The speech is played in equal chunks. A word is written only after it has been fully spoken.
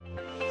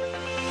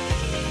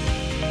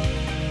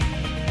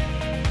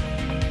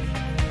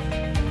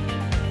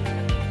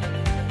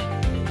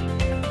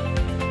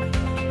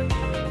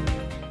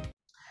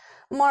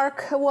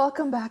Mark,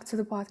 welcome back to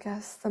the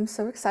podcast. I'm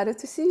so excited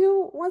to see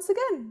you once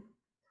again.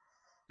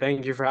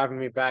 Thank you for having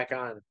me back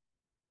on.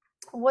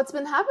 What's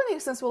been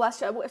happening since we last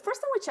chatted? First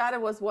time we chatted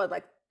was what,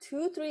 like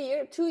 2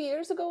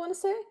 years ago, I want to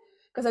say?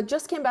 Because I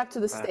just came back to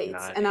the States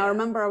Not and I yeah.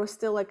 remember I was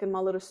still like in my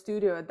little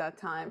studio at that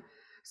time.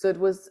 So it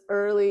was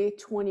early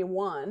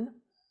 21.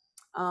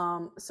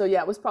 So yeah,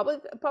 it was probably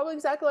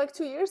exactly like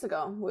 2 years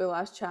ago we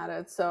last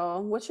chatted. So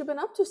what you been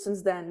up to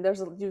since then?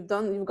 You've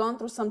gone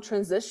through some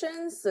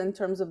transitions in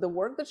terms of the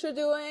work that you're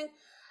doing,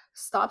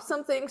 stopped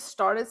some things,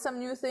 started some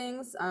new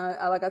things.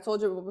 Like I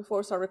told you before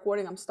we start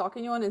recording, I'm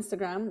stalking you on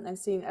Instagram and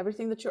seeing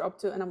everything that you're up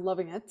to, and I'm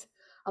loving it.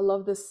 I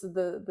love this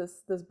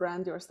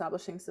brand you're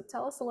establishing. So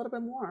tell us a little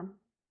bit more.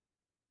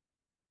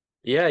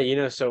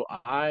 Yeah, so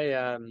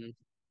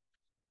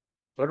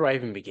where do I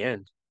even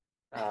begin?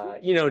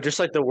 Just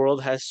like the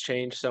world has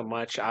changed so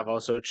much, I've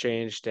also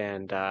changed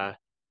and I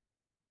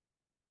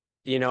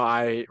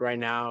right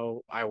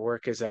now I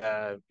work as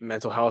a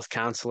mental health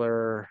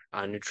counselor,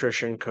 a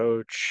nutrition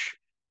coach.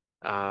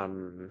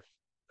 Um,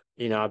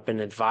 I've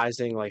been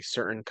advising like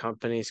certain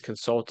companies,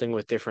 consulting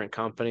with different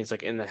companies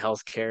like in the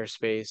healthcare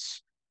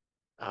space.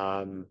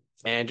 And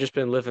just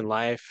been living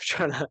life,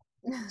 trying to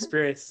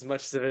experience as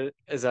much of it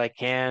as I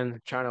can,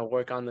 trying to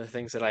work on the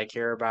things that I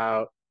care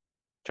about,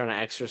 trying to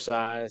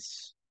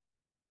exercise,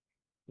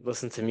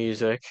 listen to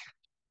music,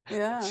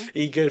 Yeah.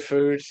 eat good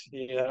food.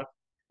 Yeah,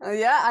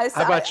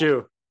 How about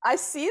you? I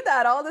see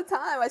that all the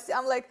time.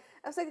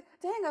 I was like,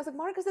 dang, I was like,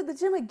 Marcus at the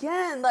gym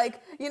again.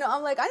 Like,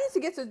 I'm like, I need to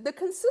get to the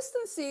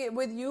consistency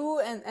with you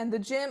and the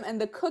gym and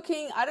the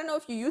cooking. I don't know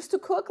if you used to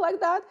cook like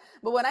that,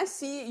 but when I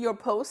see your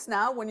posts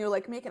now, when you're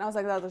like making, I was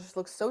like, that just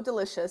looks so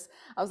delicious.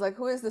 I was like,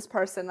 who is this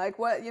person? Like,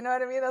 what, you know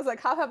what I mean? I was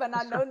like, how have I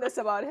not known this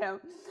about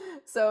him?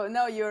 So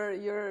no,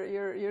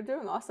 you're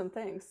doing awesome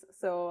things.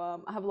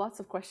 So I have lots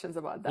of questions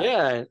about that.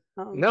 Yeah.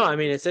 No, I Yeah.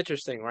 mean it's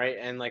interesting, right?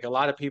 And like a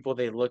lot of people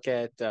they look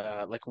at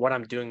like what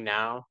I'm doing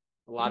now,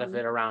 a lot of Mhm.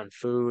 it around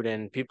food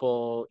and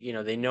people,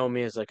 they know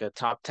me as like a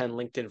top 10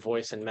 LinkedIn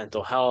voice in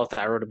mental health.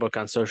 I wrote a book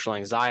on social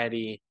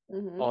anxiety,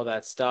 Mhm. all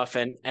that stuff.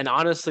 And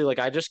honestly, like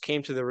I just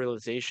came to the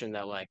realization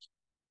that like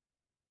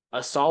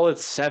a solid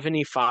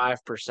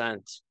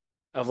 75%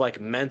 of like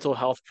mental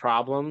health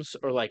problems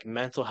or like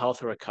mental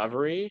health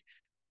recovery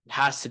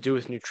has to do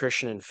with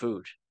nutrition and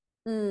food.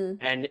 Mm.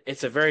 And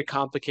it's a very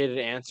complicated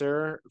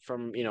answer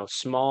from,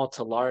 small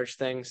to large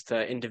things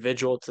to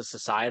individual to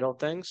societal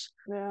things.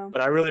 Yeah.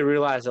 But I really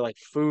realized that like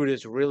food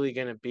is really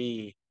going to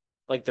be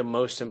like the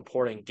most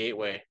important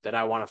gateway that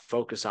I want to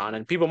focus on.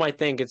 And people might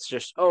think it's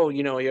just, oh,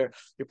 you're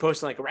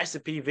posting like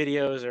recipe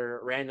videos or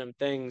random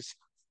things.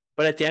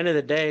 But at the end of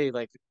the day,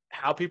 like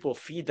how people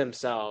feed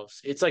themselves,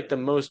 it's like the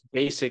most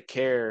basic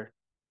care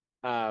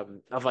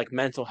of like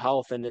mental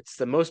health, and it's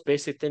the most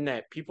basic thing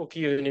that people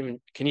can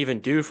even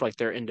do for like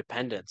their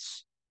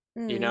independence.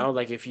 Mm.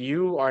 Like if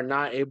you are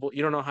not able,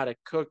 you don't know how to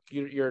cook,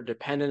 you're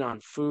dependent on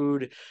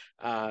food.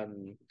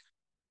 Um,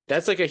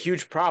 that's like a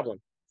huge problem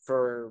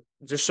for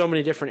just so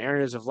many different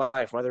areas of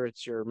life, whether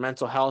it's your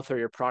mental health or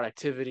your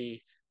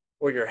productivity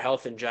or your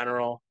health in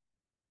general.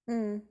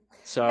 Mm.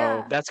 So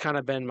Yeah. that's kind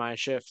of been my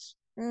shift.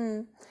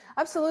 Mm.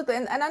 Absolutely.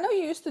 And I know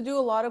you used to do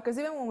a lot of, because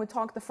even when we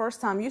talked the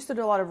first time, you used to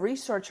do a lot of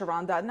research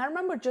around that. And I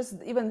remember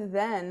just even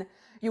then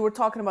you were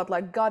talking about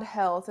like gut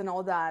health and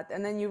all that.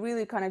 And then you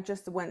really kind of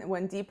just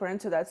went deeper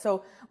into that.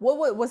 So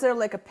was there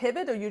like a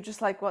pivot, or you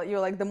just like, well, you're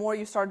like, the more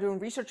you start doing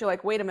research, you're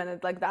like, wait a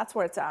minute, like that's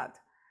where it's at.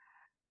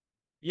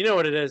 You know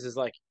what it is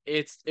like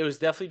it was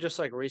definitely just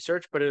like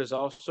research, but it was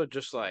also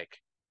just like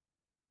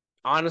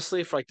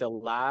honestly for like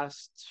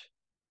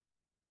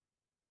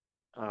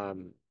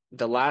um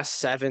the last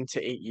 7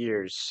 to 8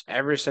 years,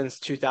 ever since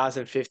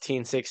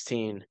 2015,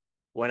 16,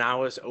 when I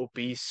was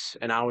obese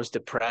and I was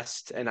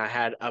depressed and I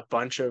had a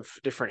bunch of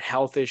different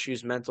health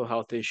issues, mental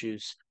health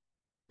issues,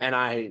 and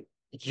I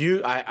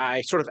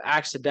sort of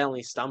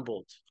accidentally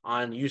stumbled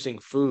on using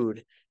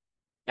food.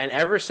 And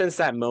ever since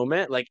that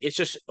moment, like it's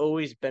just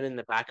always been in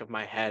the back of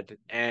my head.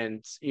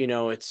 And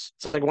it's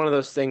like one of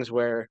those things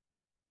where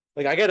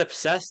like I get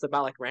obsessed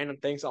about like random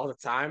things all the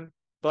time.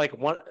 But like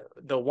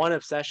the one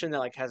obsession that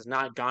like has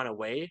not gone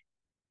away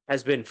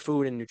has been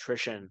food and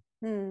nutrition.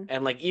 Mm.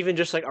 And like even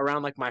just like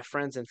around like my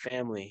friends and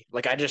family,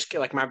 like I just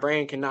like my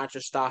brain cannot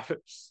just stop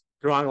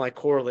drawing like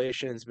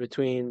correlations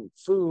between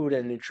food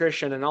and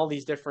nutrition and all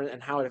these different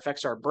and how it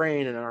affects our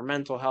brain and our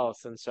mental health.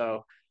 And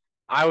so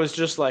I was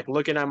just like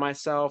looking at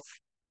myself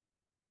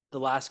the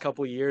last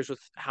couple years with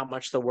how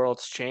much the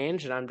world's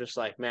changed, and I'm just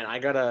like, man, I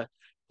gotta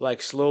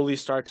like slowly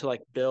start to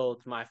like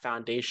build my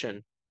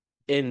foundation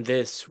in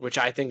this, which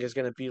I think is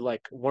gonna be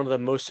like one of the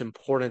most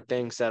important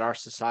things that our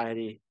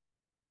society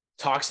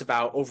talks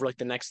about over like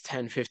the next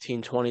 10,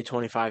 15, 20,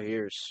 25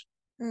 years.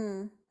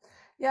 Mm.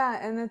 Yeah,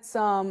 and it's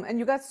and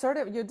you got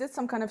you did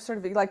some kind of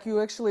like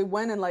you actually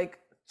went and like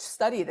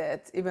studied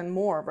it even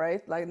more,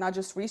 right? Like not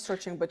just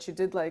researching, but you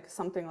did like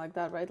something like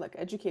that, right? Like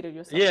educated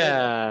yourself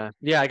further.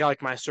 Yeah, I got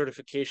like my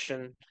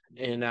certification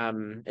in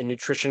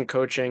nutrition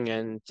coaching,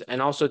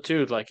 and also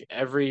too like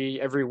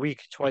every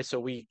week, twice a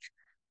week,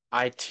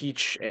 I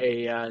teach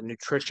a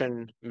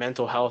nutrition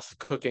mental health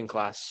cooking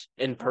class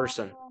in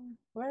person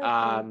Very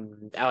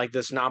cool. at like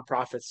this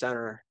nonprofit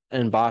center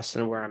in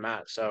Boston where I'm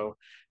at. So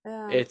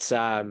Yeah. it's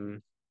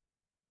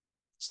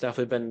it's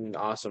definitely been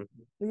awesome.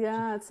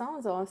 Yeah, it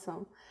sounds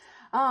awesome.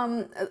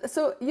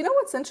 So you know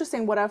what's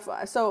interesting? I've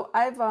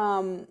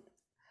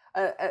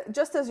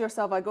just as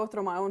yourself, I go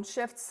through my own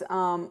shifts,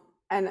 and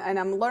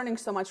I'm learning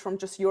so much from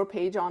just your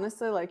page,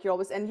 honestly. Like you're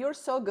always, and you're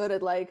so good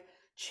at like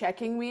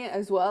checking me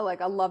as well.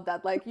 Like I love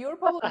that. Like you're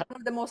probably one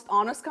of the most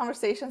honest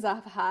conversations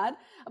I've had.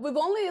 We've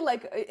only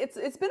like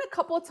it's been a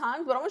couple of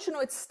times, but I want you to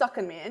know it's stuck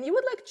in me. And you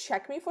would like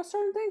check me for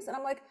certain things, and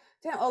I'm like,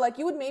 damn, oh, like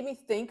you would make me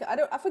think.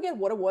 I forget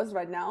what it was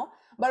right now,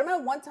 but I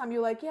remember one time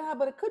you're like, yeah,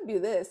 but it could be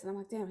this, and I'm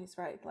like, damn, he's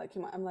right. Like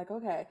I'm like,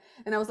 okay,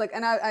 and I was like,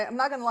 and I'm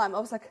not gonna lie, I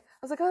was like,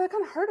 oh, that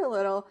kind of hurt a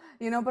little,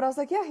 but I was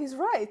like, yeah, he's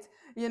right,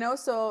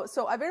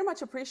 So I very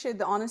much appreciate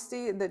the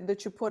honesty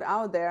that you put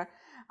out there.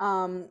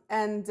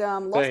 And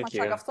lost my Thank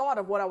track you. of thought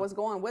of what I was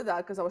going with that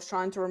because I was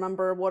trying to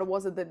remember what it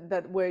was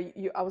that where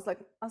you I was like,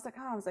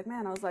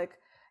 man, I was like,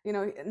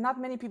 not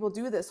many people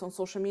do this on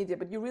social media,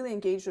 but you really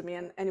engaged with me.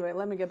 And anyway,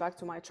 let me get back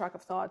to my track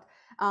of thought.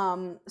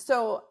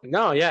 So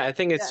No, yeah, I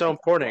think it's yeah, so exactly.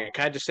 important.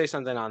 Can I just say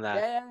something on that?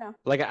 Yeah, yeah, yeah.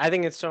 Like, I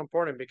think it's so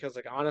important because,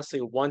 like, honestly,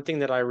 one thing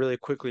that I really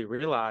quickly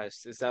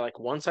realized is that, like,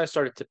 once I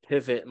started to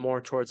pivot more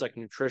towards like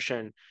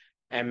nutrition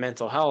and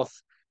mental health,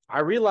 I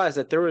realized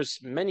that there was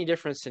many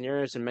different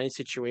scenarios and many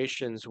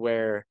situations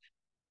where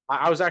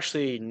I was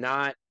actually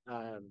not,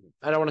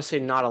 I don't want to say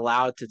not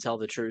allowed to tell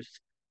the truth,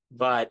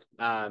 but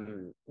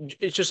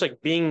it's just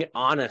like being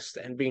honest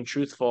and being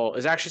truthful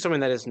is actually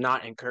something that is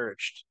not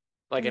encouraged,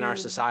 like in our Mm,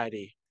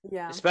 society,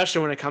 yeah,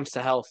 especially when it comes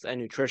to health and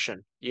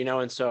nutrition.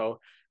 And so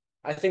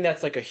I think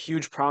that's like a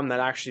huge problem that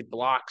actually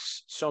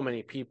blocks so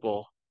many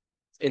people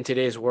in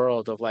today's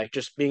world of like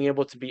just being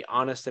able to be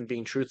honest and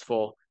being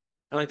truthful.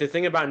 And like the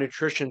thing about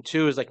nutrition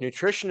too is like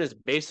nutrition is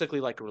basically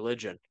like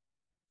religion.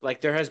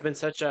 Like there has been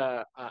such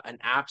an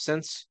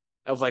absence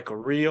of like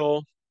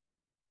real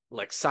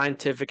like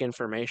scientific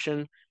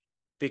information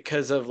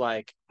because of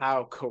like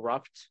how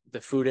corrupt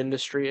the food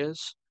industry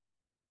is,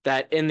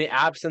 that in the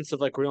absence of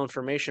like real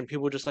information,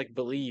 people just like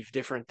believe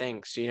different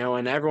things,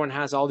 and everyone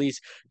has all these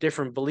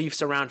different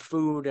beliefs around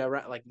food,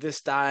 around, like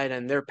this diet,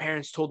 and their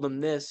parents told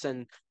them this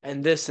and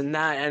this and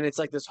that, and it's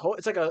like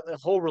it's like a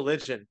whole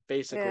religion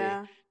basically,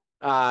 yeah,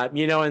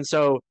 and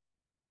so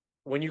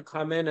when you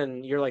come in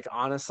and you're like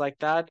honest like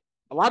that,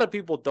 a lot of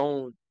people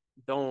don't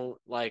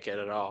like it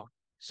at all.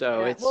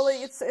 So yeah. Well,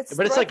 it's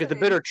but it's like the threatening.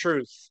 bitter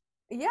truth.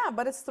 Yeah,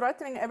 but it's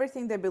threatening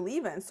everything they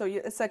believe in. So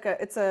it's like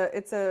it's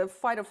a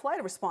fight or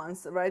flight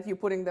response, right? You're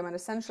putting them in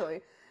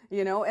essentially, and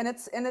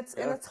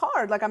Yeah. it's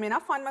hard. Like I mean, I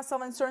find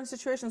myself in certain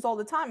situations all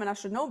the time, and I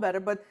should know better.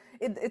 But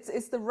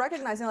it's the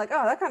recognizing like,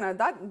 oh, that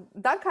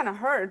kind of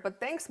hurt. But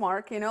thanks,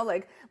 Mark.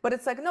 Like, but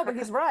it's like no, but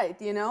he's right.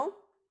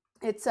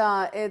 It's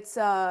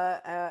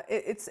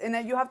and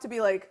then you have to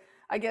be like,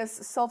 I guess,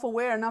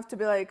 self-aware enough to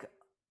be like,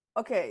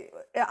 okay,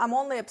 I'm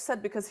only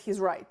upset because he's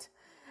right,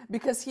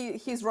 because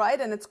he's right,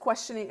 and it's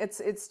questioning,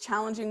 it's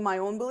challenging my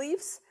own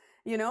beliefs,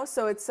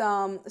 so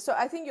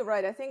I think you're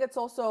right. I think it's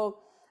also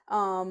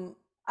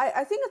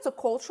I think it's a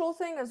cultural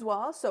thing as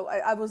well. So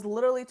I was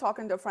literally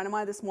talking to a friend of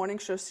mine this morning.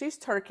 She's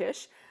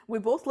Turkish. We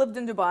both lived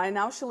in Dubai.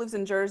 Now she lives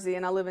in Jersey,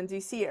 and I live in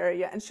DC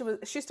area. And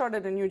she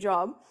started a new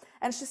job,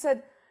 and she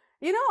said,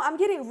 I'm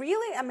getting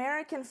really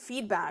American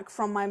feedback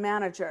from my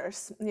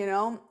managers,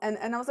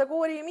 and I was like, well,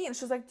 what do you mean? And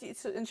she was like,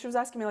 and she was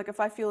asking me like if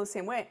I feel the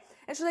same way.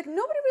 And she's like,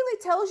 nobody really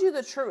tells you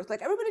the truth.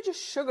 Like everybody just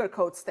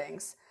sugarcoats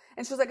things.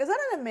 And she was like, is that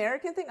an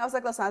American thing? I was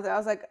like, listen, I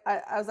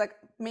was like,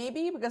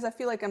 maybe because I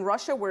feel like in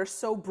Russia we're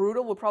so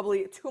brutal. We're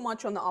probably too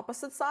much on the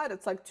opposite side.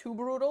 It's like too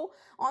brutal,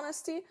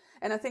 honesty.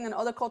 And I think in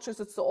other cultures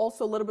it's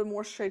also a little bit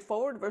more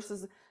straightforward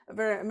versus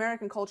very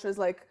American cultures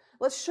like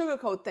let's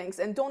sugarcoat things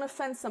and don't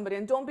offend somebody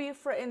and don't be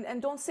afraid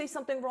and don't say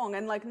something wrong.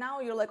 And like now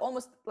you're like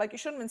almost like you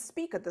shouldn't even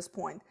speak at this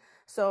point.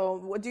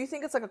 So what do you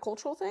think it's like a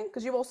cultural thing?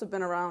 Because you've also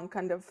been around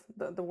kind of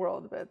the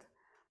world a bit.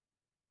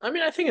 I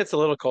mean, I think it's a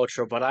little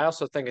cultural, but I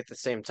also think at the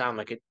same time,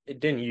 like it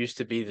didn't used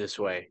to be this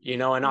way,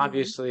 and Mm,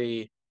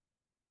 obviously,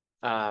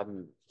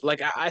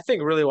 like I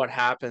think really what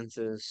happens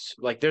is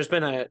like there's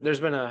been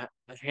a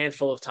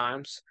handful of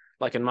times,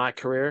 like in my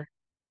career,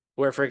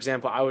 where, for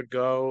example, I would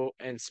go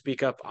and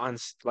speak up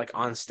like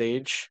on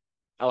stage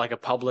at like a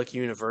public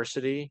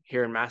university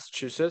here in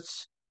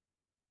Massachusetts.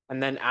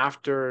 And then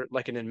after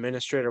like an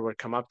administrator would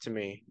come up to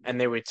me and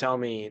they would tell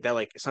me that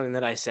like something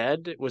that I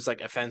said was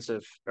like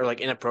offensive or like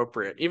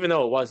inappropriate, even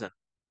though it wasn't.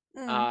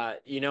 mm,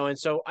 And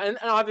so and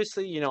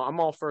obviously, I'm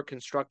all for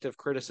constructive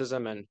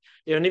criticism and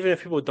even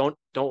if people don't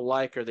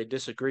like or they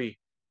disagree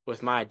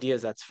with my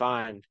ideas, that's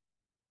fine.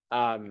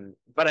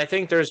 But I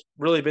think there's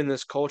really been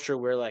this culture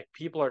where like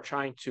people are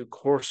trying to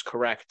course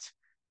correct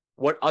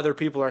what other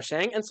people are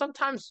saying. And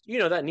sometimes,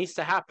 that needs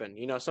to happen.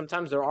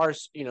 Sometimes there are,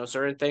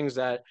 certain things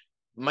that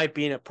might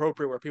be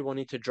inappropriate where people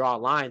need to draw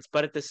lines.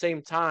 But at the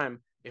same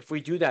time, if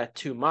we do that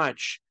too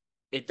much,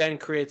 it then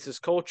creates this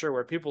culture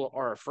where people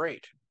are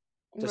afraid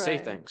to say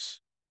right.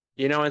 things.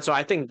 And so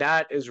I think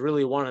that is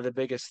really one of the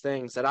biggest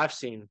things that I've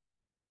seen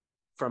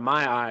from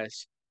my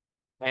eyes.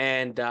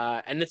 And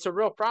it's a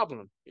real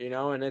problem,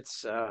 and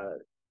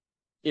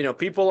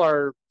people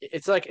are,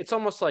 it's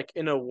almost like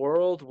in a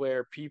world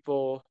where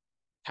people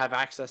have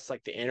access to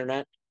like the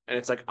internet and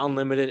it's like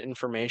unlimited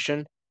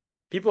information,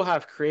 people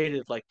have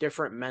created like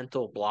different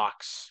mental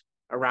blocks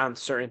around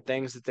certain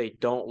things that they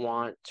don't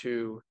want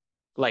to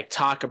like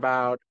talk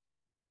about.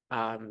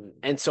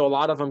 And so a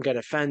lot of them get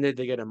offended,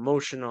 they get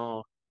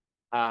emotional,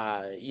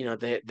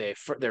 their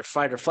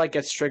fight or flight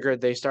gets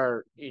triggered, they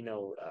start,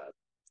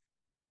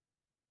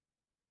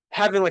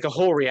 having like a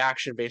whole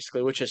reaction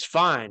basically, which is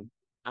fine.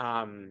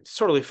 It's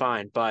totally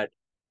fine. But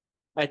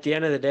at the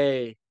end of the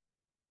day,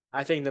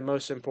 I think the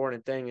most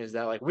important thing is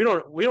that like we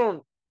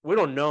don't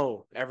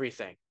know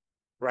everything,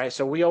 right?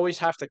 So we always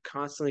have to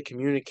constantly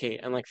communicate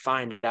and like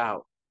find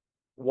out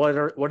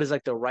what is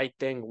like the right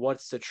thing,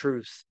 what's the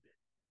truth.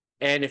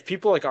 And if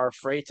people like are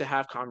afraid to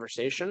have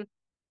conversation,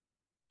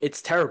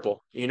 it's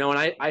terrible, and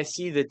I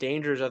see the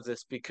dangers of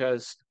this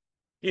because,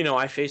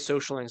 I face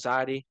social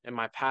anxiety. In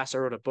my past, I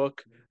wrote a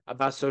book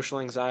about social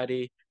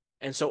anxiety.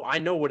 And so I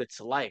know what it's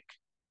like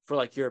for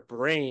like your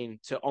brain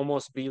to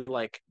almost be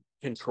like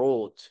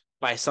controlled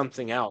by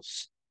something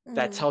else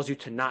that Mm-hmm. tells you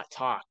to not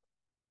talk.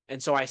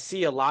 And so I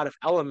see a lot of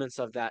elements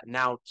of that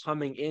now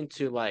coming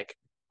into like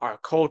our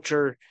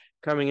culture,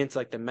 coming into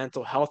like the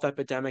mental health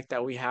epidemic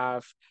that we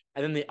have,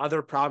 and then the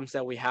other problems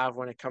that we have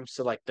when it comes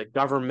to like the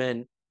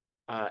government,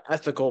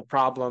 ethical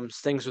problems,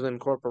 things within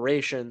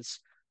corporations.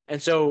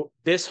 And so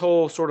this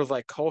whole sort of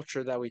like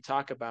culture that we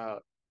talk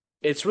about,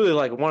 it's really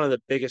like one of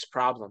the biggest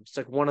problems. It's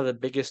like one of the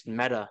biggest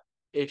meta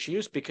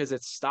issues because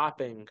it's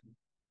stopping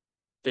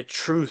the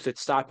truth,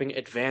 it's stopping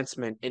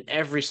advancement in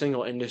every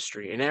single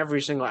industry, in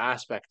every single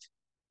aspect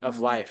of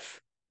Mm-hmm.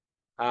 life.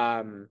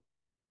 Um,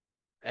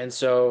 and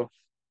so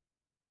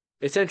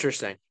it's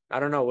interesting. I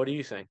don't know. What do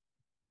you think?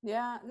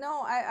 Yeah,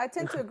 no, I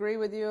tend to agree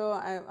with you.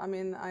 I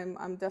mean,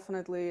 I'm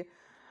definitely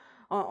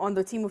on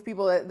the team of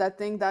people that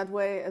think that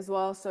way as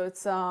well. So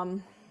it's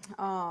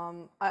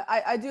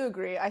I do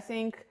agree. I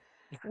think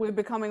we're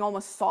becoming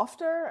almost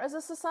softer as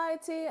a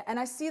society, and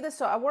I see this.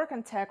 So I work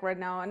in tech right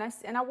now,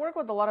 and I work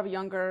with a lot of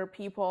younger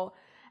people.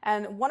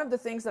 And one of the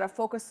things that I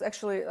focus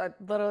actually,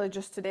 literally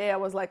just today, I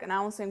was like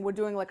announcing we're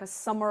doing like a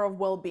summer of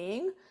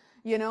well-being,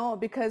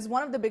 because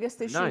one of the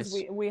biggest issues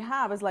Nice. we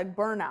have is like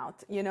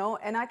burnout,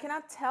 and I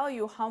cannot tell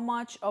you how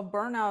much of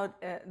burnout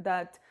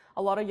that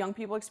a lot of young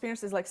people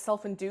experience is like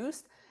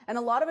self-induced. And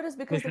a lot of it is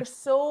because they're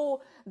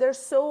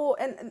so,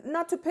 and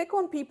not to pick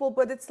on people,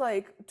 but it's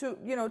like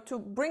to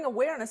bring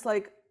awareness,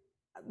 like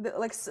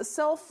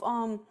self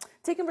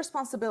taking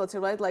responsibility,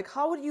 right? Like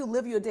how would you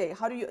live your day?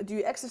 How do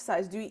you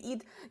exercise? Do you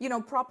eat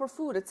proper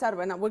food,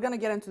 etc.? And we're going to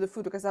get into the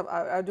food because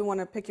I do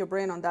want to pick your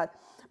brain on that.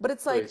 But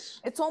it's like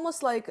Please. it's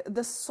almost like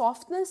the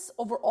softness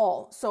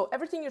overall. So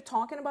everything you're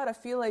talking about, I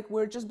feel like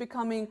we're just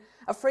becoming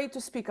afraid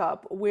to speak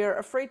up. We're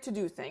afraid to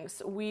do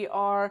things. We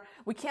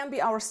can't be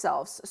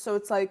ourselves. So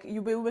it's like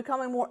we're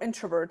becoming more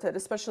introverted,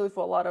 especially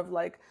for a lot of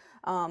like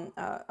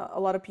a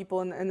lot of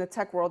people in the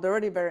tech world. They're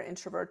already very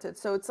introverted.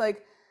 So it's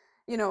like,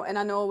 and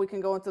I know we can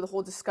go into the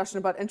whole discussion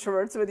about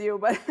introverts with you,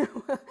 but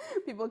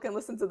people can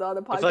listen to the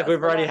other I feel like podcasts we've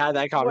for already that. had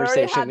that We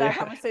already had conversation. that Yeah.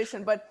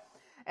 conversation, but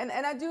and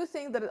I do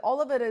think that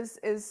all of it is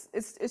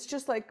it's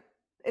just like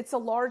it's a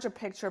larger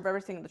picture of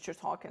everything that you're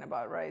talking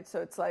about, right?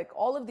 So it's like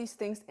all of these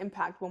things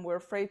impact when we're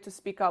afraid to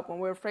speak up, when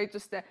we're afraid to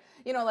stay,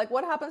 like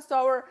what happens to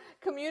our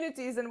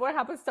communities and what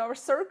happens to our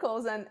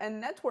circles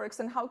and networks,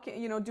 and how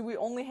can, do we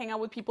only hang out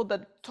with people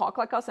that talk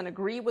like us and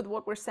agree with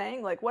what we're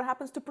saying? Like what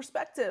happens to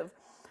perspective?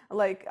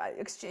 Like,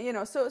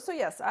 so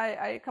yes,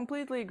 I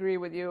completely agree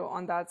with you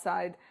on that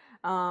side.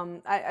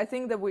 I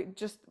think that we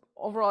just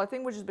overall, I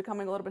think we're just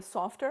becoming a little bit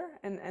softer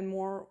in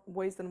more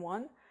ways than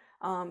one.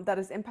 That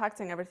is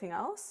impacting everything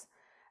else.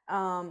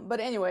 But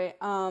anyway,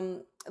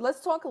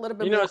 let's talk a little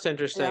bit more. It's Yeah.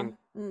 interesting.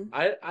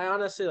 I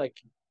honestly like,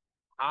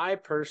 I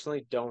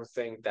personally don't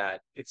think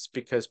that it's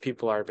because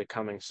people are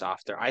becoming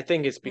softer. I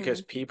think it's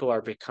because Mm, people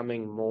are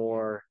becoming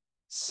more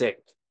sick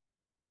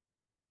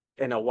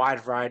in a wide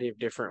variety of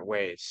different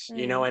ways,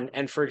 mm,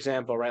 and for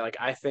example, right, like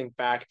I think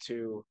back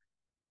to,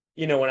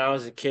 when I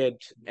was a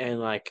kid and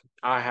like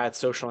I had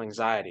social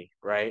anxiety,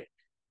 right?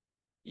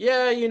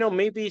 Yeah,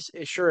 maybe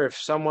sure if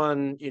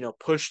someone,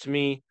 pushed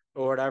me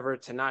or whatever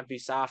to not be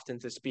soft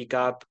and to speak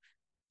up,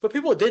 but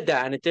people did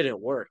that and it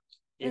didn't work,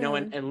 and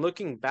mm,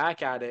 looking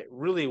back at it,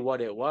 really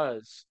what it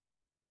was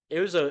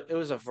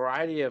a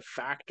variety of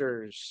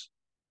factors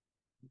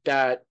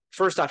that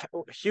first off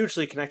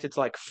hugely connected to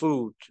like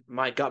food,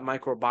 my gut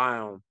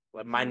microbiome,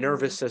 like my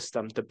nervous mm,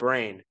 system, the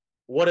brain.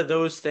 What do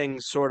those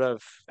things sort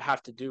of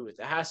have to do with?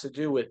 It has to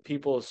do with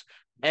people's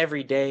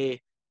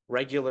everyday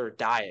regular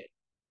diet,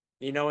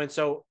 and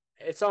so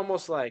it's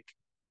almost like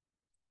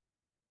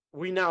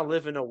we now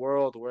live in a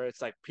world where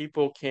it's like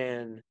people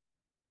can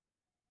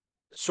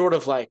sort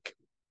of like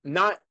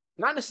not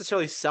not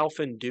necessarily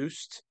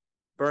self-induced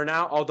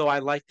burnout, although I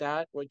like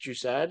that what you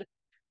said.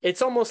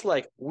 It's almost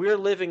like we're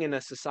living in a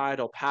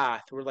societal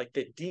path where like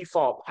the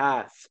default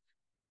path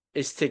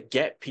is to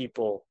get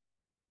people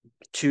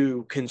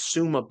to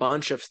consume a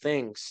bunch of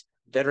things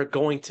that are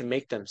going to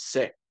make them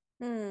sick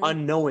Mm,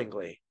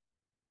 unknowingly.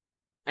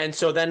 And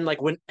so then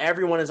like when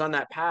everyone is on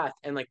that path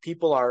and like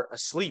people are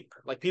asleep,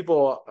 like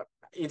people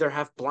either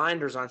have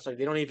blinders on, so like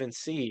they don't even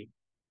see,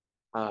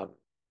 um,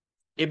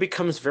 it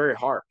becomes very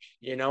hard,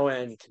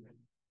 and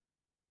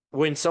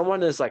when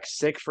someone is like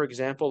sick, for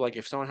example, like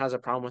if someone has a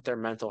problem with their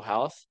mental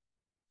health,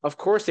 of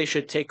course they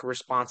should take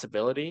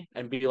responsibility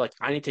and be like,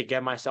 I need to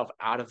get myself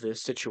out of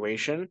this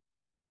situation.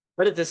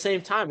 But at the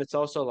same time, it's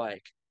also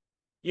like,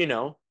 you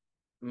know,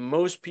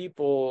 most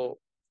people,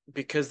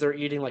 because they're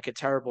eating like a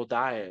terrible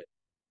diet,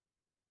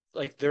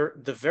 like the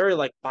very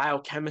like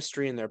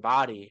biochemistry in their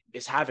body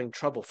is having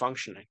trouble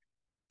functioning.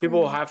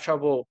 People will mm, have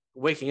trouble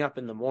waking up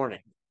in the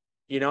morning,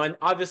 and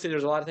obviously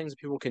there's a lot of things that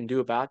people can do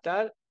about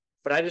that.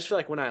 But I just feel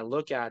like when I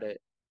look at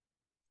it,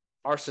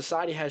 our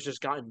society has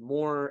just gotten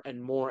more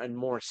and more and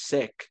more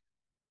sick.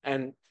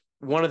 And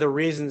one of the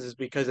reasons is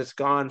because it's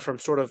gone from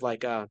sort of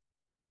like a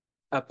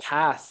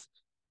path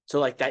to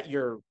like that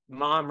your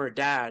mom or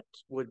dad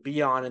would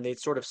be on and they'd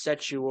sort of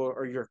set you,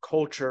 or your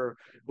culture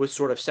would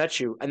sort of set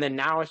you. And then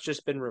now it's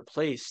just been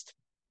replaced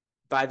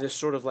by this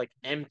sort of like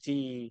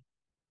empty,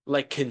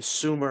 like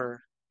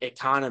consumer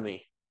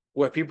economy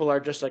where people are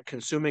just like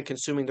consuming,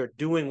 they're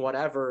doing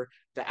whatever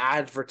the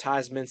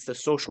advertisements, the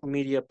social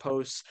media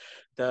posts,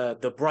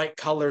 the bright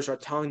colors are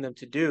telling them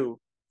to do.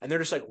 And they're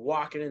just like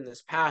walking in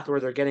this path where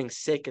they're getting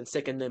sick and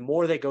sick. And the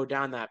more they go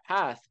down that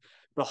path,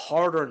 the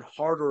harder and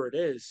harder it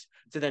is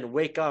to then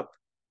wake up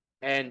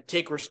and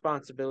take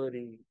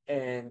responsibility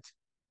and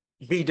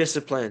be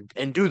disciplined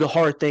and do the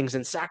hard things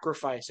and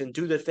sacrifice and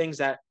do the things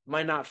that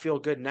might not feel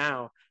good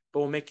now, but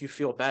will make you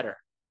feel better.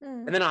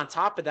 mm, And then on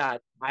top of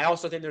that, I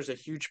also think there's a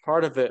huge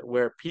part of it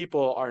where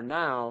people are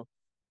now,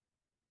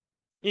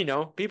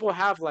 people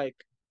have like,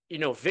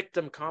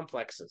 victim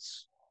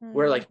complexes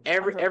where mm, like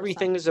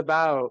everything 100%. is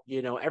about,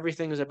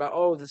 everything is about,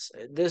 oh,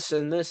 this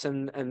and this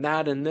and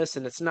that and this,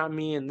 and it's not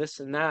me and this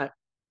and that.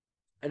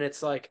 And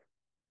it's like,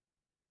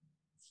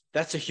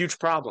 that's a huge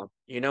problem,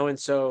 And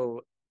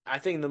so I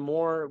think the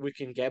more we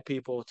can get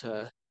people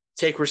to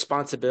take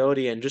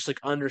responsibility and just like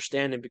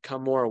understand and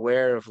become more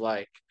aware of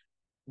like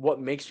what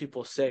makes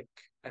people sick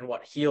and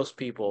what heals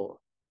people,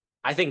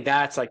 I think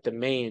that's like the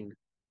main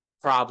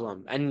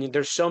problem. And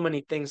there's so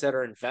many things that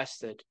are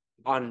invested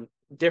on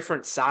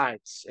different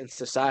sides in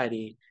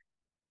society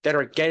that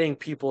are getting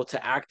people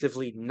to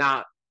actively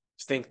not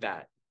think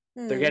that.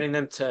 They're Mm, getting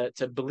them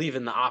to believe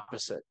in the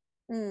opposite.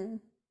 mm.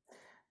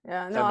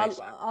 Yeah, If no, that makes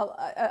sense.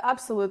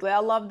 absolutely. I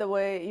love the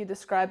way you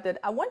described it.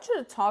 I want you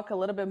to talk a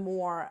little bit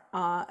more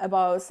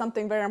about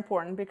something very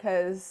important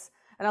because,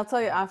 and I'll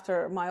tell you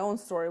after my own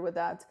story with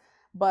that,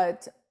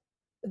 but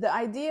the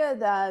idea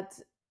that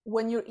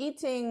when you're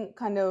eating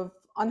kind of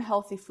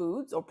unhealthy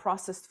foods or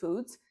processed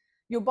foods,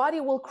 your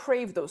body will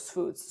crave those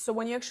foods. So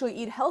when you actually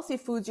eat healthy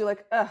foods, you're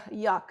like, ugh,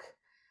 yuck.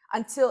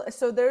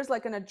 So there's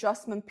like an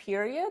adjustment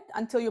period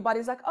until your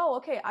body's like, oh,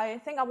 okay, I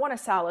think I want a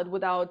salad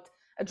without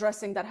a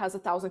dressing that has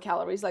 1,000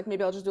 calories. Like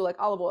maybe I'll just do like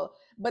olive oil.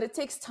 But it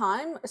takes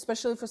time,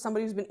 especially for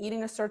somebody who's been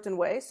eating a certain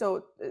way.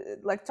 So,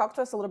 like, talk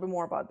to us a little bit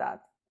more about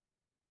that.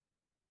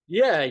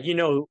 Yeah,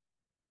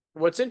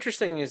 what's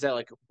interesting is that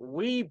like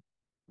we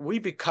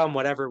become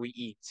whatever we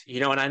eat,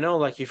 and I know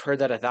like you've heard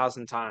that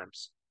 1,000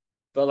 times.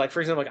 But like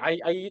for example,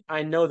 like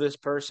I know this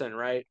person,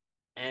 right?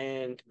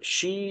 And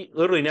she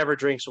literally never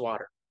drinks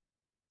water.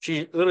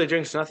 She literally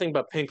drinks nothing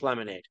but pink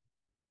lemonade.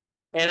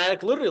 And I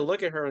like literally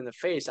look at her in the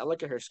face. I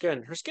look at her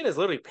skin. Her skin is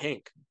literally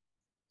pink.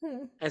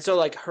 Hmm. And so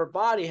like her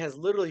body has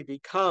literally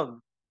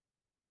become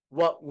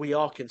what we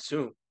all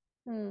consume.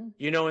 Hmm.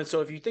 And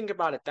so if you think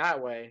about it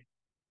that way,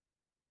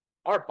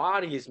 our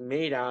body is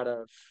made out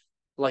of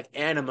like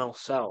animal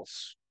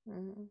cells.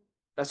 Hmm.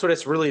 That's what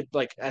it's really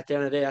like at the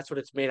end of the day, that's what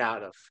it's made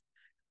out of.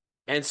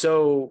 And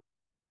so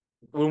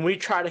when we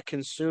try to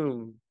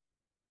consume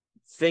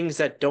things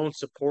that don't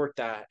support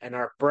that in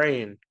our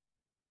brain,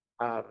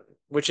 um,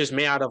 which is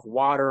made out of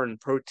water and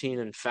protein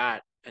and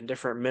fat and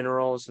different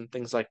minerals and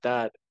things like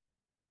that.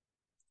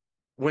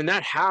 When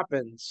that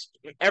happens,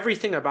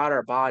 everything about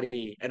our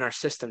body and our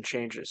system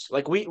changes.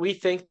 Like we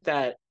think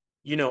that,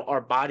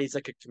 our body's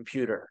like a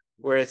computer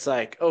where it's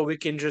like, oh, we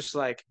can just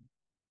like,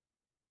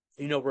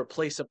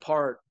 replace a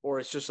part, or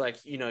it's just like,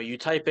 you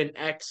type in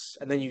X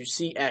and then you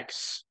see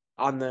X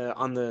on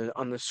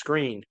the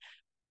screen.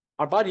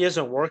 Our body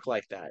doesn't work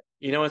like that,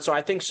 and so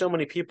I think so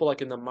many people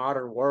like in the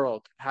modern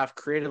world have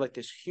created like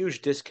this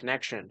huge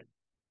disconnection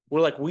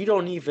where like we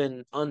don't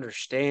even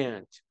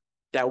understand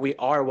that we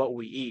are what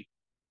we eat.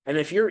 And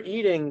if you're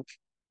eating,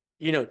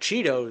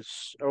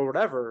 Cheetos or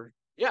whatever,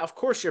 yeah, of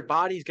course your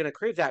body's going to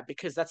crave that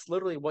because that's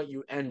literally what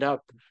you end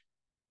up,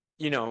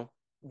 you know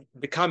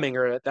becoming,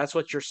 or that's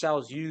what your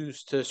cells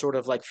use to sort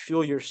of like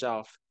fuel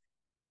yourself.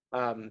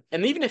 And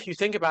even if you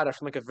think about it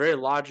from like a very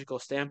logical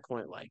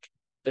standpoint, like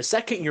the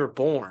second you're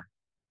born,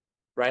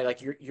 right?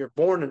 Like you're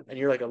born and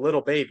you're like a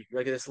little baby, you're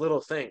like this little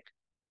thing.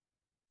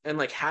 And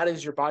like how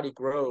does your body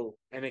grow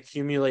and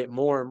accumulate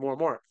more and more and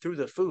more? Through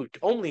the food,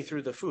 only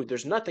through the food.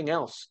 There's nothing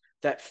else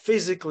that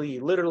physically,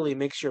 literally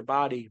makes your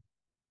body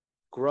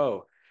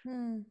grow.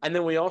 Hmm. And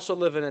then we also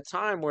live in a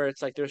time where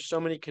it's like there's so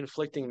many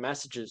conflicting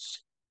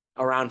messages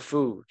around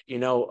food,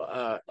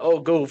 oh,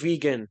 go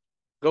vegan,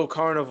 go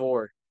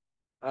carnivore,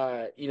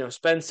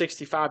 spend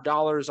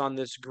 $65 on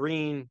this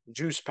green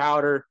juice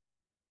powder.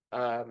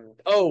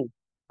 Oh,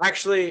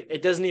 actually,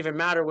 it doesn't even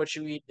matter what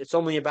you eat. It's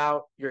only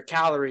about your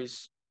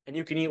calories and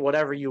you can eat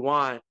whatever you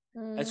want.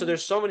 And so Hmm.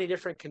 there's so many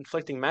different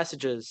conflicting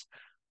messages.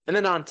 And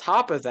then on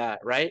top of that,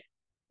 right,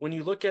 when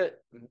you look at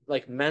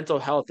like mental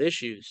health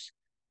issues,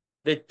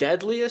 the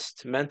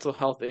deadliest mental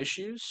health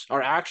issues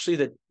are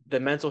actually the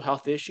mental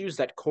health issues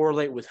that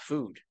correlate with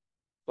food,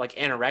 like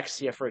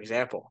anorexia, for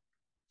example.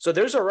 So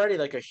there's already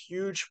like a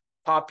huge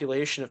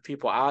population of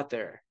people out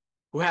there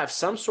who have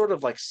some sort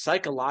of like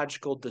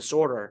psychological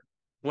disorder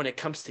when it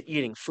comes to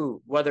eating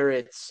food, whether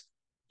it's,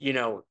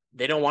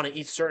 they don't want to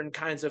eat certain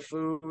kinds of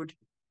food,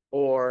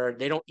 or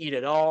they don't eat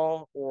at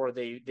all, or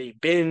they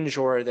binge,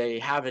 or they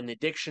have an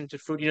addiction to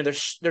food.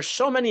 There's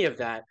so many of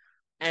that.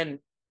 And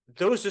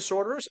those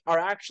disorders are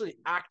actually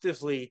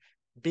actively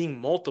being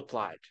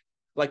multiplied.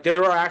 Like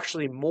there are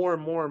actually more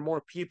and more and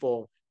more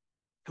people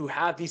who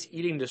have these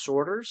eating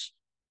disorders,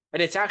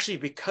 and it's actually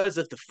because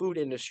of the food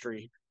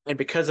industry and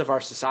because of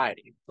our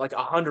society, like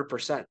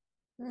 100%.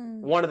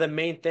 Hmm. One of the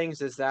main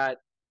things is that,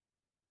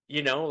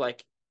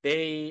 like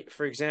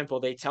for example,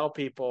 they tell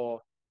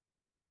people,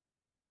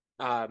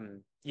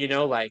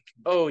 like,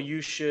 oh,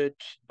 you should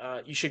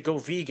go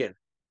vegan,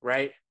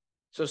 right?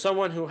 So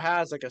someone who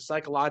has like a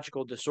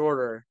psychological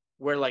disorder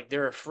where like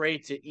they're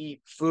afraid to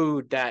eat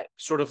food that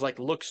sort of like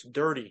looks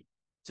dirty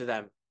to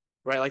them,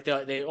 right? Like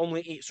they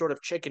only eat sort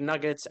of chicken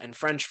nuggets and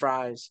French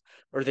fries,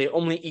 or they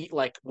only eat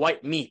like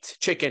white meat,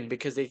 chicken,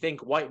 because they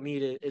think white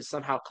meat is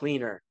somehow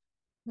cleaner.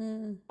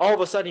 Hmm. All of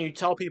a sudden you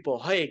tell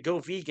people, hey, go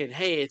vegan,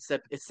 hey, it's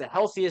the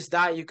healthiest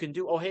diet you can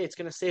do, oh, hey, it's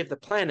going to save the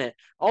planet.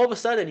 All of a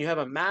sudden you have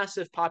a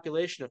massive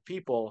population of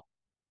people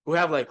who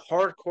have like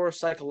hardcore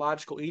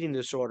psychological eating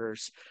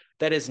disorders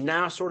that is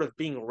now sort of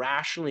being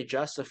rationally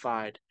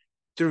justified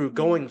through Hmm.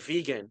 going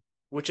vegan,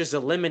 which is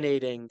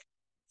eliminating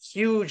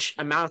huge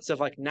amounts of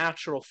like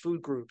natural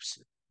food groups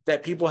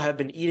that people have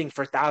been eating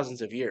for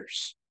thousands of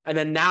years. And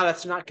then now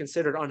that's not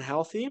considered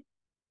unhealthy,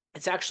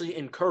 it's actually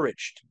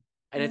encouraged,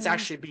 and it's Hmm.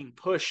 actually being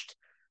pushed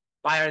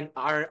by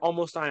our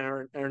almost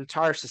our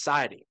entire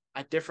society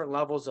at different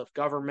levels of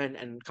government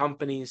and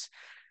companies.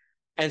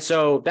 And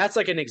so that's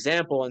like an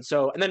example. And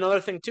then another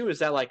thing too is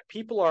that like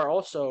people are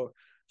also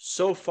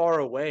so far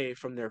away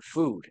from their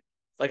food.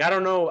 Like I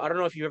don't know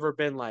if you've ever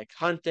been like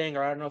hunting,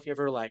 or I don't know if you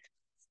ever like,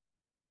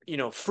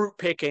 fruit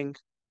picking,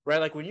 right?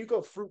 Like when you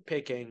go fruit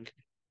picking,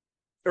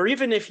 or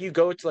even if you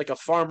go to like a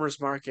farmer's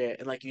market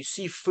and like you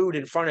see food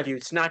in front of you,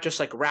 it's not just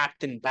like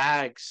wrapped in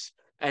bags,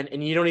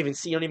 and you don't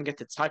even get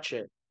to touch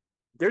it.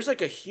 There's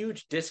like a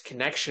huge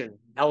disconnection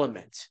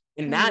element.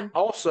 And that Hmm.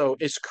 also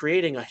is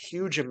creating a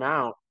huge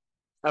amount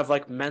of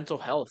like mental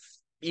health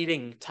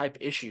eating type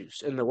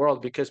issues in the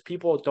world, because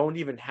people don't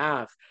even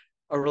have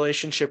a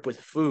relationship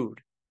with food.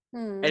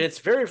 And Hmm. it's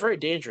very, very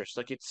dangerous.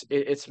 Like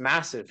it's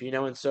massive,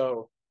 and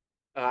so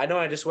I know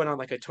I just went on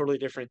like a totally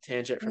different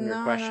tangent from your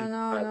No, no, question,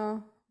 no, but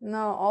no,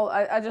 no.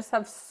 I just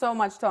have so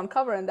much to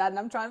uncover in that, and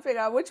I'm trying to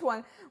figure out which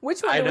one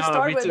I do we know,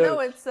 start me with. too. No,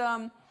 it's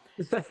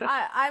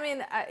I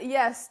mean,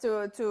 yes,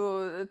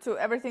 to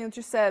everything that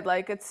you said,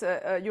 like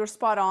you're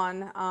spot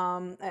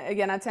on.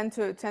 Again, I tend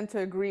to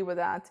agree with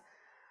that.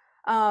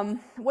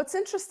 What's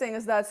interesting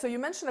is that, so you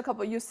mentioned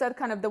you said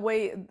kind of the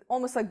way,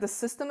 almost like the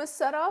system is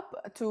set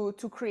up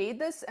to create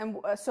this. And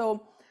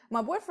so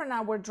my boyfriend and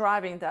I were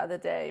driving the other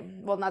day,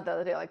 well, not the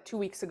other day, like 2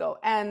 weeks ago,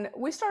 and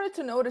we started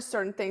to notice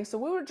certain things. So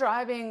we were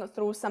driving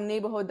through some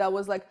neighborhood that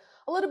was like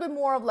a little bit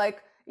more of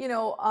like,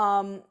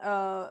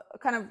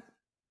 kind of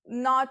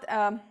not,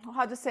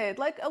 how to say it,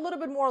 like a little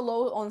bit more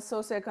low on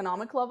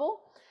socioeconomic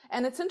level.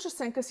 And it's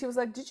interesting because he was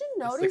like, "Did you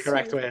That's the notice?" He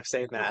correct was, way of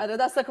saying that.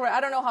 that's the correct. I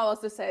don't know how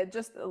else to say it.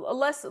 Just a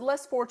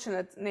less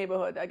fortunate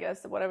neighborhood, I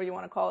guess, whatever you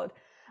want to call it.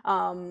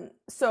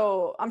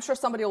 So I'm sure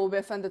somebody will be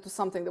offended to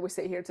something that we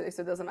say here today,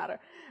 so it doesn't matter.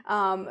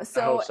 I hope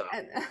So so.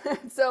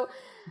 and so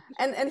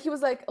and he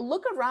was like,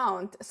 "Look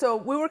around." So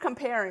we were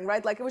comparing,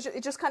 right? Like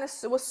it just kind of,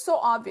 it was so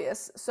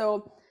obvious.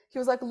 So he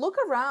was like, "Look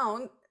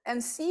around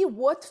and see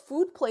what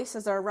food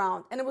places are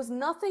around," and it was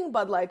nothing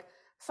but like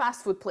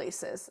fast food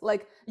places.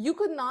 Like you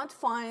could not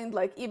find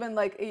like even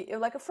like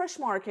a fresh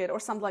market or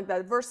something like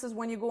that, versus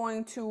when you're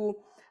going to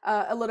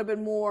a little bit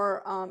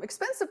more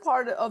expensive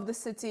part of the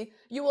city,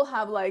 you will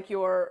have like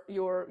your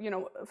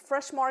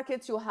fresh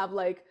markets, you'll have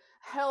like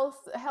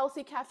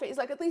healthy cafes,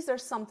 like at least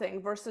there's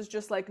something, versus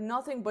just like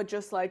nothing but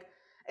just like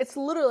it's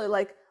literally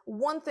like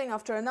one thing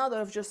after another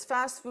of just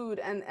fast food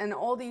and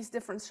all these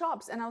different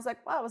shops. And I was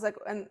like, wow, I was like,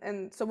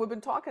 and so we've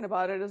been talking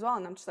about it as well,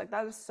 and I'm just like,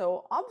 that is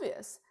so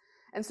obvious.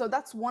 And so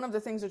that's one of the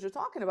things that you're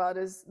talking about,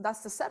 is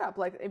that's the setup.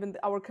 Like even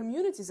our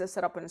communities are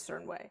set up in a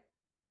certain way.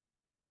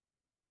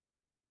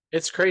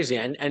 It's crazy.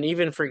 And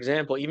even for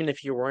example, even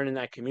if you weren't in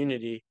that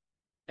community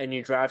and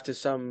you drive to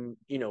some,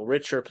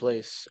 richer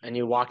place and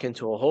you walk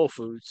into a Whole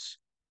Foods,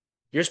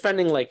 you're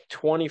spending like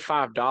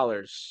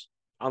 $25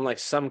 on like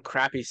some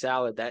crappy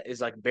salad that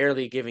is like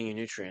barely giving you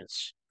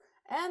nutrients.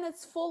 And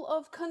it's full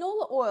of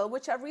canola oil,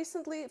 which I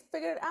recently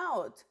figured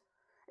out.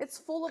 It's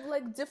full of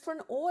like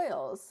different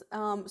oils.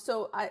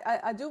 So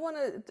I do want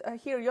to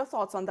hear your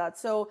thoughts on that.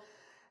 So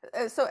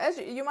as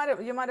you might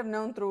have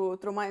known through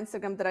my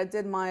Instagram that I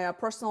did my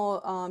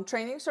personal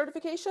training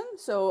certification.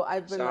 So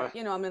I've been like,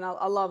 So I mean,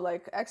 I love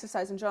like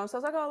exercise in general. So I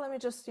was like, oh, let me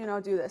just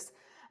do this.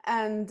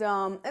 And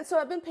so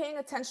I've been paying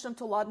attention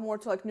to a lot more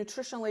to like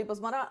nutrition labels.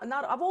 But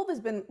not I've always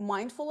been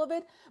mindful of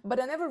it,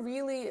 but I never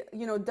really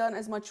done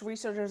as much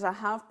research as I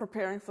have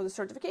preparing for the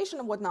certification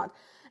and whatnot.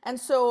 And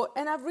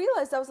I've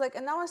realized I was like,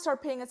 and now I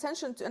start paying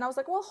attention to, and I was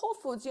like, well, Whole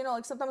Foods,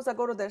 like sometimes I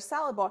go to their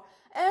salad bar.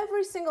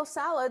 Every single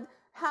salad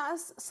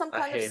has some I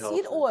kind of hate Whole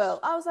seed oil. Foods.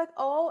 I was like,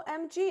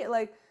 OMG,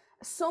 like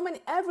so many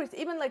everything,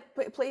 even like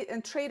play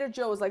in Trader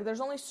Joe's, like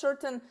there's only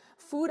certain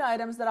food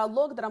items that I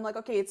look that I'm like,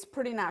 okay, it's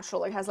pretty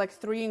natural. It has like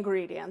 3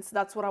 ingredients.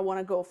 That's what I want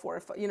to go for,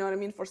 if you know what I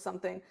mean, for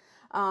something.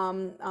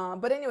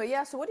 But anyway,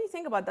 yeah. So what do you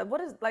think about that? What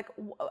is like,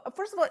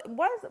 first of all,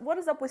 what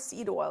is up with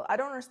seed oil? I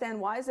don't understand.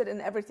 Why is it in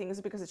everything? Is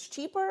it because it's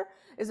cheaper?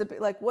 Is it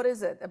like, what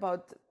is it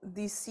about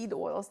these seed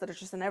oils that are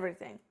just in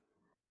everything?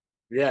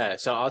 Yeah,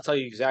 so I'll tell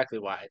you exactly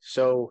why.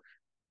 So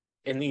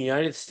in the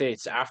United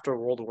States after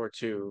World War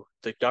II,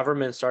 the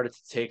government started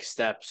to take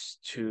steps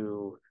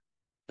to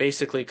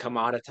basically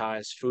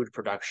commoditize food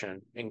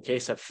production in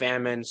case of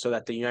famine so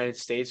that the United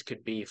States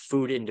could be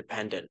food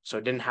independent. So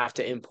it didn't have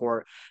to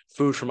import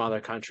food from other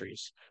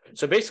countries.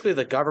 So basically,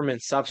 the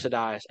government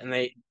subsidized, and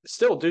they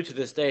still do to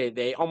this day,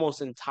 they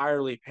almost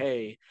entirely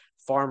pay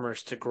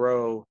farmers to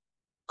grow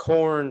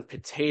corn,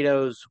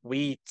 potatoes,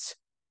 wheat,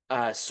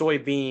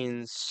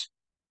 soybeans,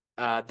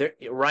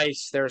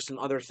 rice. There are some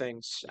other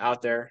things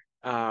out there.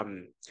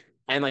 And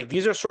like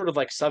these are sort of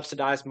like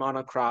subsidized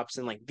monocrops,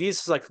 and like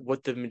these is like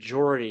what the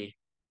majority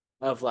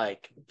of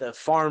like the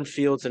farm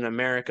fields in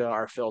America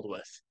are filled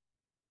with.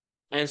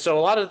 And so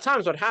a lot of the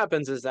times what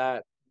happens is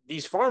that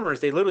these farmers,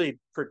 they literally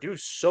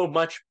produce so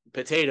much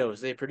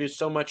potatoes, they produce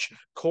so much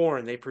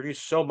corn, they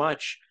produce so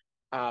much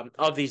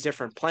of these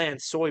different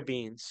plants,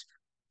 soybeans,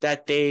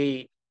 that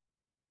they,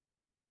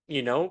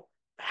 you know,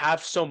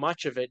 have so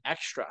much of it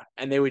extra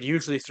and they would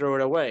usually throw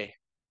it away.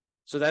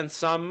 So then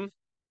some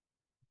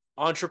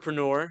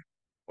entrepreneur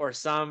or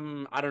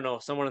some, I don't know,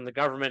 someone in the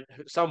government,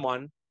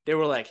 someone, they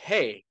were like,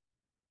 hey,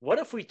 what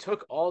if we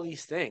took all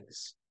these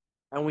things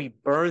and we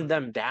burned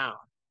them down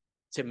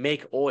to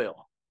make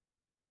oil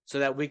so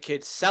that we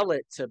could sell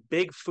it to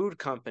big food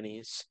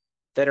companies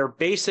that are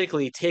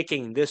basically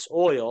taking this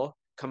oil,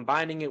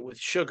 combining it with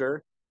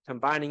sugar,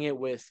 combining it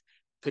with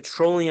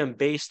petroleum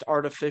based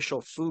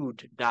artificial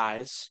food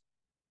dyes,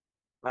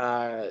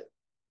 uh,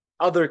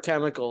 other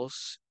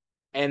chemicals,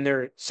 and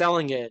they're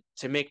selling it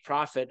to make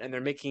profit and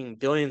they're making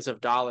billions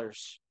of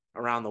dollars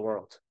around the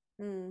world.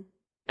 Mm,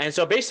 And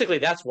so basically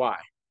that's why,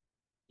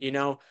 you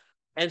know?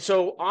 And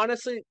so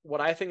honestly,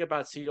 what I think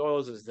about seed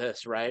oils is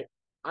this, right?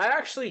 I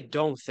actually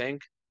don't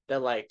think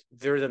that like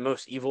they're the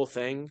most evil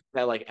thing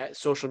that like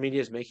social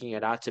media is making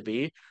it out to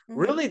be. mm-hmm,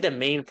 Really, the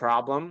main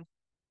problem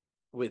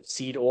with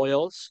seed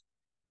oils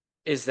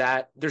is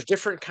that there's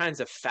different kinds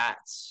of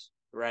fats,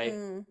 right?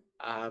 mm,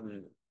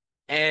 Um,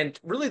 and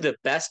really the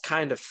best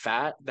kind of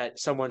fat that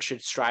someone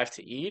should strive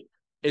to eat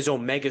is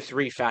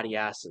omega-3 fatty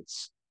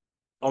acids.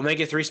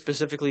 Omega-3,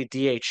 specifically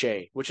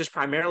DHA, which is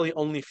primarily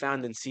only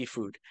found in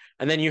seafood.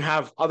 And then you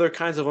have other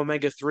kinds of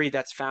omega-3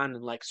 that's found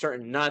in like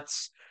certain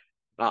nuts,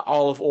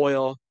 olive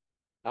oil,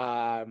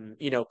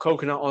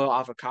 coconut oil,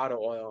 avocado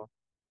oil.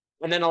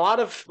 And then a lot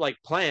of like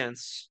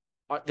plants,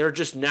 they're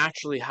just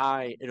naturally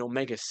high in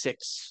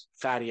omega-6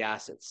 fatty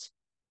acids.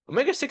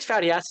 Omega-6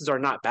 fatty acids are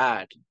not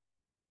bad,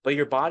 but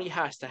your body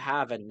has to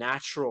have a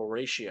natural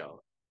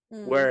ratio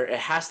mm, where it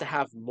has to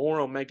have more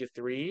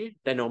omega-3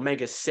 than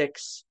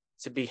omega-6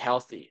 to be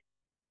healthy.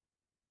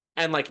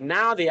 And like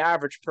now, the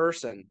average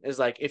person is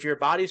like, if your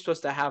body's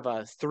supposed to have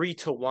a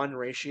 3-to-1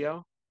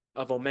 ratio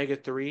of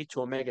omega-3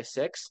 to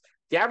omega-6,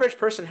 the average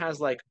person has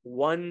like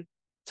 1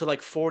 to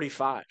like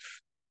 45.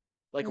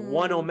 Like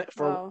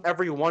for wow,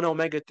 every one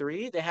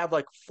omega-3, they have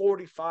like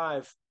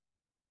 45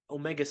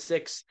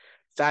 omega-6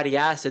 fatty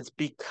acids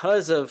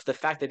because of the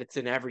fact that it's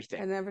in everything.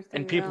 and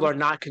And everything, people yeah, are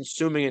not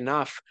consuming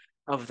enough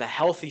of the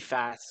healthy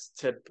fats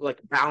to like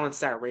balance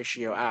that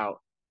ratio out.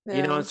 yeah,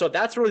 And so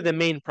that's really the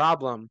main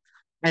problem.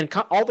 And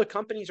all the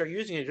companies are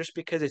using it just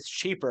because it's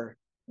cheaper.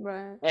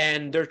 right,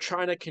 And they're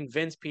trying to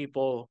convince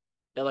people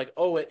that like,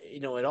 oh,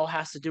 it all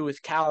has to do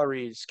with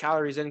calories,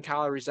 calories in,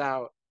 calories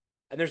out.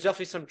 And there's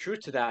definitely some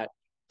truth to that.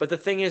 But the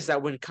thing is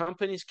that when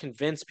companies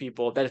convince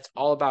people that it's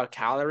all about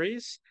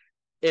calories,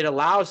 it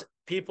allows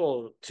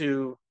people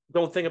to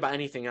don't think about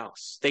anything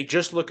else. They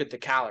just look at the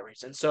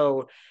calories. And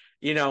so,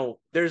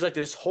 there's like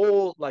this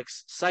whole like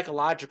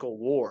psychological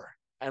war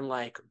and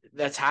like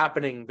that's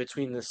happening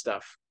between this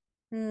stuff,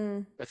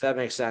 mm. if that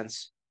makes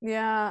sense.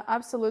 Yeah,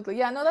 absolutely.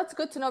 Yeah, no, that's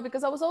good to know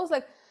because I was always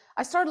like,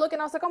 I started looking,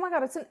 I was like, oh my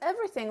God, it's in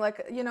everything.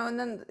 Like, and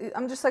then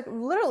I'm just like,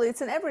 literally,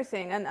 it's in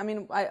everything. And I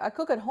mean, I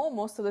cook at home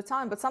most of the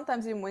time, but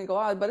sometimes even when you go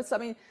out, but I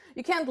mean,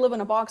 you can't live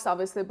in a box,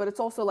 obviously, but it's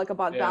also like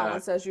about Yeah,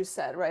 balance, as you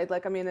said, right?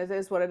 Like, I mean, it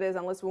is what it is,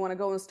 unless we want to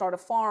go and start a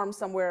farm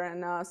somewhere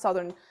in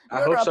Southern I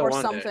hope Europe so or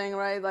one day. something,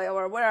 right? Like,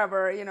 or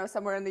wherever,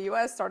 somewhere in the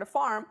US, start a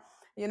farm,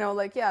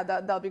 like, yeah,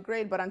 that'll be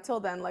great. But until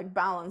then, like,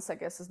 balance, I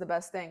guess, is the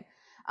best thing.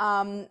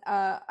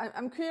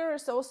 I'm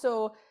curious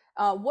also,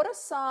 what are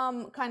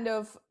some kind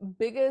of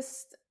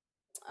biggest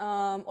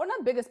or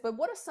not biggest, but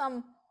what are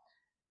some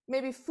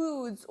maybe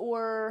foods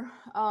or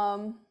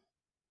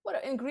what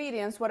are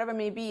ingredients, whatever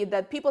may be,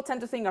 that people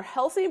tend to think are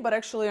healthy, but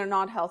actually are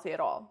not healthy at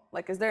all?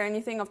 Like, is there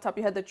anything off the top of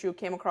your head that you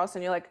came across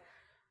and you're like,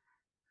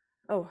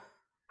 oh,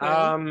 really?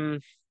 Um,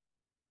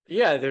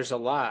 yeah, there's a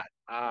lot.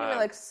 Give me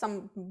like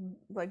some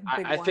like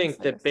big I ones, think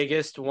I the guess.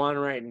 biggest one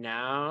right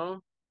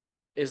now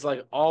is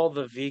like all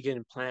the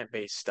vegan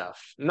plant-based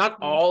stuff. Not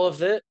Mm. all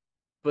of it,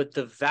 but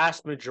the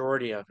vast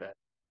majority of it.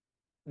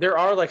 There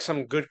are like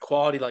some good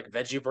quality like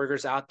veggie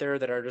burgers out there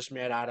that are just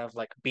made out of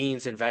like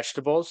beans and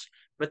vegetables,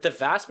 but the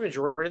vast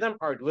majority of them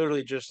are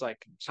literally just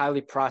like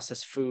highly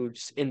processed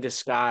foods in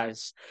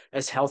disguise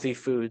as healthy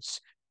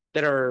foods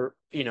that are,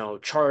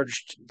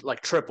 charged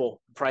like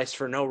triple price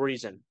for no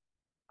reason.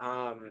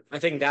 I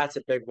think that's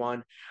a big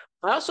one.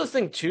 I also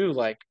think too,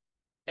 like,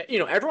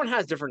 everyone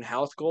has different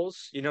health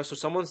goals, so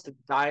someone's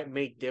diet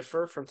may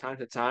differ from time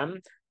to time.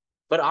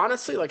 But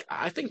honestly, like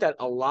I think that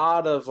a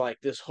lot of like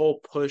this whole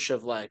push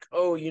of like,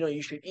 oh,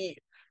 you should eat,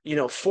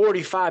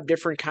 45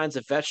 different kinds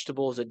of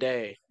vegetables a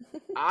day.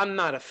 I'm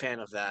not a fan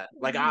of that.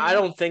 Like I Hmm.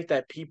 don't think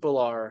that people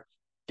are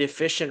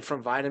deficient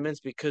from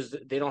vitamins because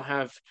they don't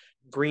have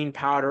green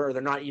powder or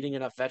they're not eating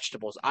enough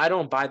vegetables. I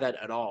don't buy that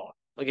at all.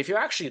 Like if you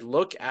actually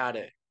look at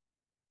it,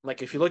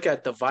 like if you look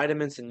at the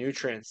vitamins and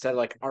nutrients that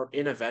like are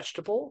in a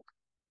vegetable,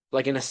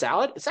 like in a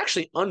salad, it's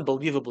actually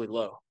unbelievably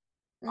low.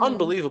 Mm.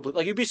 Unbelievably.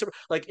 Like you'd be surprised.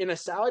 Like in a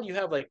salad, you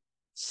have like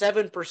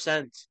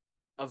 7%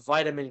 of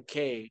vitamin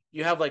K.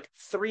 You have like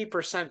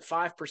 3%,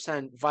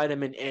 5%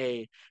 vitamin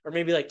A, or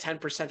maybe like 10%,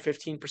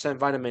 15%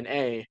 vitamin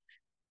A.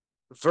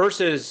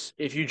 Versus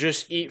if you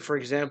just eat, for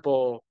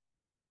example,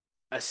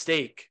 a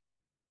steak,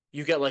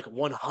 you get like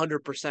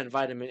 100%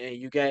 vitamin A.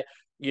 You get,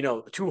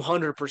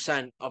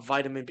 200% of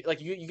vitamin B.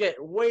 Like you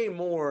get way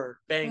more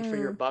bang for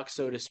your Mm. buck,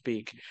 so to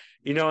speak.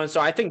 And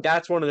so I think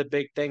that's one of the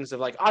big things of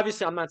like,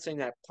 obviously, I'm not saying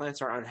that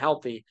plants are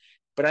unhealthy,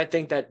 but I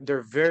think that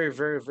they're very,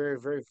 very, very,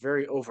 very,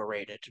 very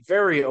overrated.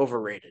 Very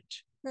overrated.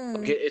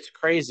 Like Mm. it's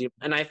crazy.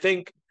 And I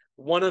think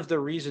one of the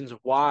reasons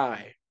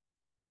why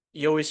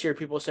you always hear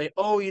people say,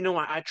 oh,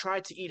 I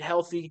tried to eat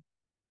healthy,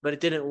 but it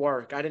didn't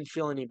work. I didn't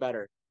feel any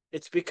better.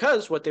 It's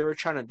because what they were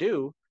trying to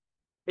do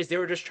is they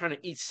were just trying to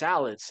eat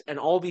salads and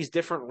all these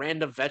different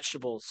random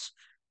vegetables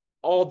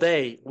all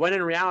day, when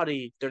in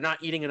reality, they're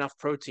not eating enough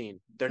protein.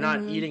 They're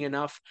not Mm-hmm. eating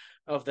enough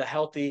of the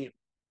healthy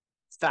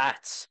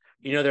fats.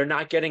 They're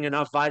not getting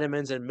enough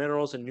vitamins and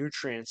minerals and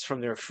nutrients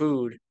from their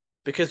food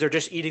because they're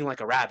just eating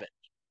like a rabbit.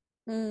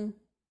 Mm.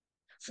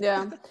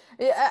 Yeah,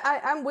 yeah,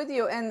 I'm with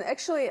you. And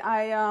actually,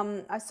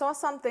 I saw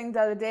something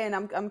the other day,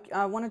 and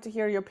I wanted to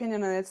hear your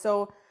opinion on it.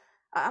 So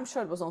I'm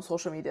sure it was on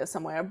social media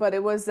somewhere, but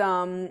it was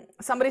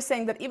somebody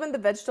saying that even the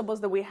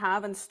vegetables that we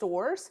have in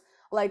stores,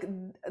 like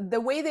the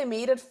way they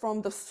made it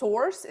from the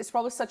source is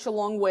probably such a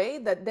long way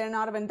that they're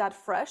not even that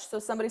fresh. So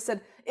somebody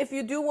said, if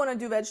you do want to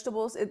do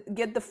vegetables,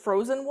 get the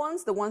frozen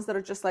ones, the ones that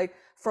are just like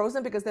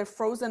frozen because they're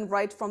frozen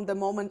right from the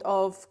moment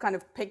of kind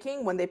of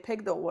picking when they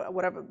pick the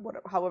whatever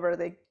however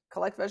they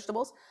collect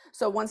vegetables.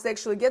 So once they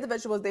actually get the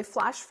vegetables, they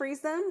flash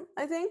freeze them,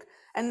 I think,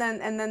 and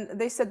then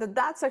they said that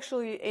that's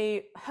actually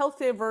a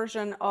healthier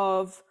version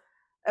of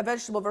a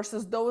vegetable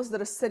versus those that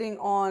are sitting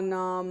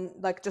on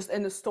like just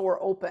in the store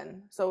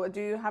open. So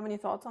do you have any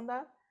thoughts on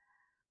that?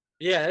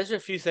 Yeah, there's a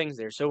few things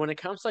there. So when it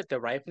comes to like the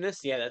ripeness,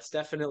 yeah, that's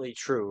definitely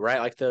true, right?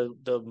 Like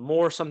the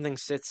more something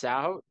sits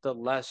out, the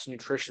less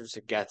nutritious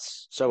it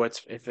gets. So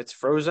it's if it's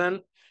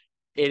frozen,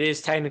 it is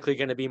technically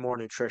going to be more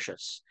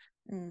nutritious.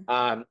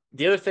 Mm.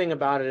 The other thing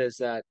about it is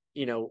that,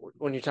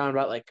 when you're talking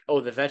about like, oh,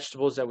 the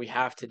vegetables that we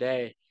have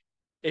today,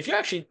 if you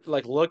actually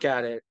like look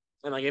at it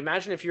and like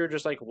imagine if you were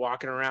just like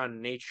walking around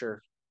in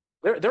nature,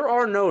 there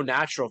are no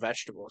natural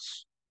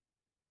vegetables.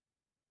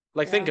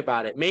 Like think Yeah.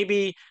 about it.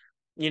 Maybe,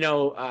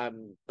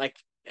 like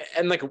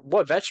and like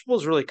what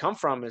vegetables really come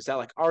from is that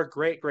like our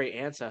great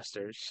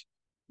ancestors,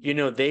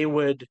 they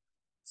would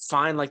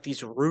find like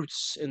these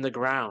roots in the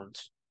ground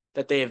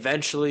that they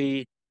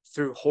eventually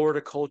through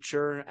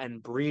horticulture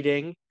and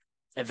breeding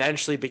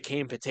eventually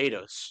became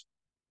potatoes.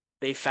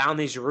 They found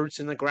these roots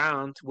in the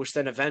ground, which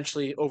then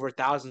eventually over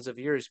thousands of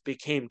years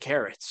became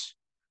carrots.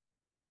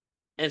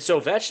 And so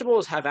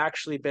vegetables have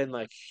actually been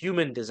like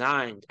human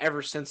designed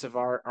ever since of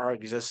our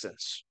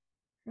existence.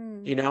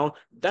 Mm.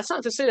 That's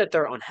not to say that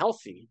they're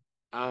unhealthy,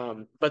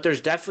 but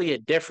there's definitely a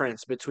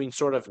difference between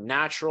sort of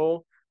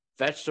natural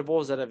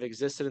vegetables that have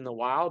existed in the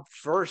wild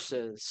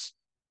versus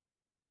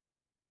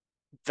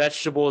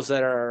vegetables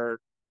that are,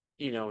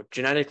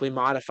 genetically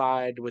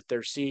modified with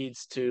their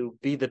seeds to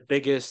be the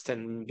biggest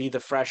and be the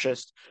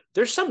freshest.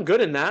 There's some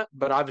good in that,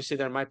 but obviously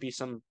there might be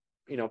some,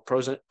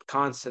 pros and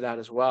cons to that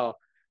as well.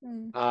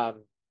 Mm.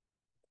 Um,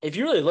 if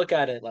you really look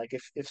at it, like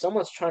if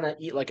someone's trying to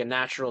eat like a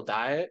natural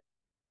diet,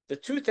 the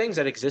two things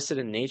that existed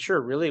in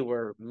nature really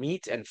were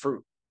meat and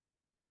fruit.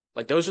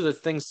 Like those are the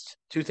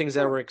two things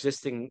that Sure. were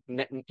existing,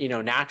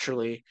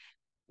 naturally.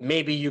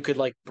 Maybe you could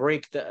like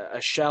break a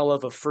shell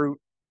of a fruit,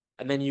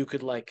 and then you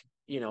could like,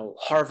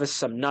 harvest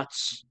some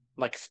nuts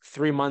like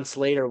 3 months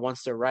later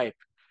once they're ripe.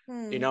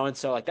 Mm. And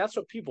so like that's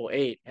what people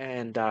ate,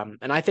 and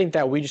I think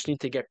that we just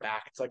need to get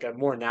back to like a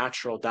more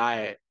natural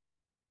diet.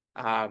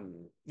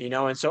 And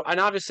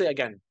obviously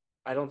again,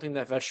 I don't think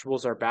that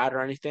vegetables are bad or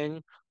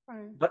anything,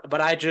 Right.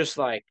 but I just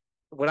like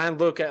when I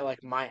look at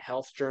like my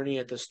health journey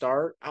at the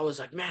start, I was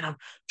like, man, I'm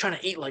trying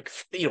to eat like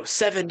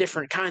 7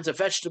 different kinds of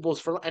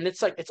vegetables and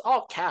it's like it's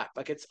all cap,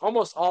 like it's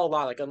almost all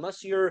lot. Like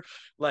unless you're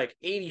like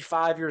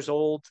 85 years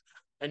old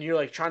and you're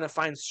like trying to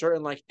find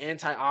certain like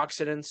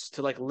antioxidants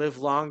to like live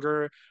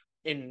longer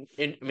in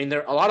I mean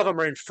there a lot of them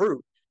are in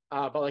fruit,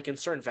 but like in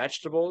certain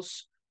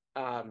vegetables,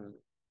 um,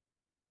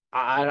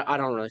 I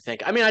don't really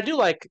think. I mean, I do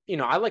like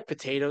I like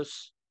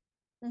potatoes.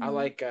 I Mm-hmm.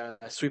 like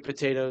sweet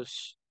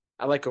potatoes.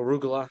 I like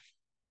arugula.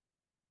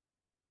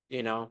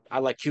 I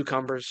like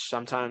cucumbers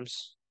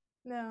sometimes.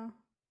 Yeah.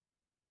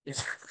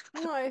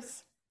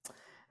 Nice.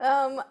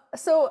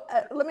 So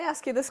let me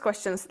ask you this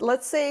question.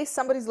 Let's say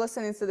somebody's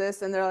listening to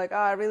this and they're like, oh,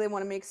 I really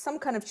want to make some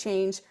kind of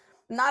change.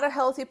 Not a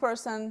healthy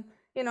person,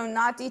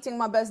 not eating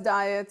my best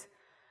diet.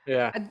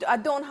 Yeah, I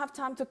don't have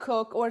time to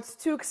cook, or it's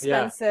too yeah,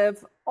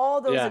 expensive. All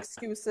those yeah.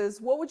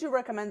 excuses. What would you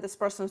recommend this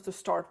person to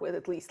start with,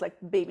 at least like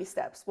baby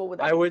steps? What would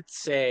that I be? would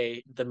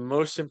say the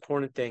most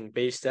important thing,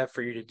 base step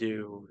for you to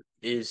do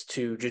is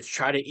to just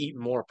try to eat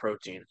more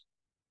protein.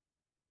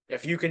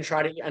 If you can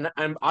try to, and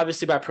I'm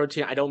obviously by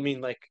protein, I don't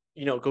mean like,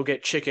 go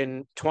get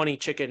 20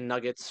 chicken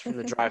nuggets from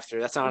the drive-through.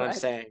 That's not what I'm Right.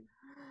 saying.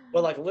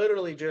 But like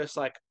literally just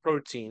like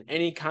protein,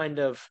 any kind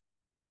of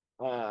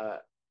uh,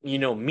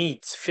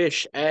 meats,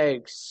 fish,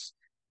 eggs.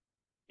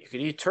 You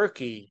could eat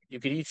turkey, you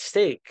could eat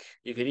steak,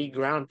 you could eat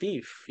ground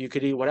beef, you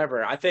could eat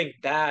whatever. I think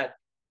that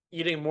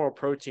eating more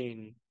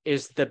protein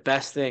is the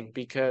best thing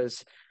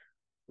because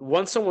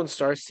once someone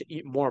starts to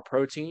eat more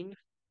protein,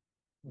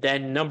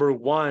 then number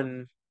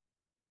one,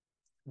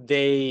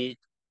 they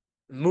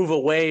move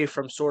away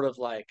from sort of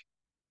like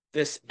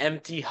this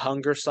empty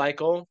hunger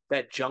cycle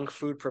that junk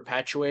food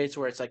perpetuates,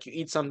 where it's like you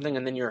eat something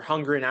and then you're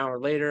hungry an hour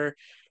later.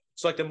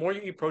 So like the more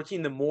you eat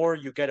protein, the more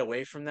you get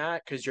away from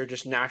that because you're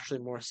just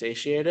naturally more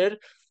satiated.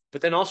 But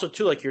then also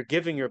too, like you're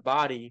giving your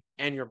body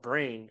and your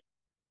brain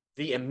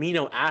the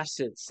amino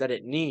acids that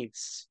it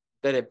needs,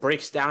 that it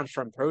breaks down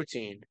from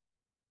protein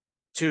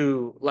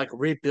to like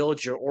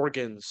rebuild your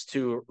organs,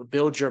 to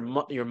build your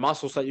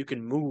muscles so that you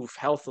can move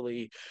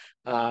healthily,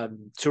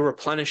 to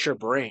replenish your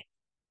brain.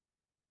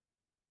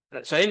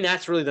 So I think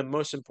that's really the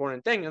most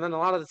important thing. And then a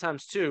lot of the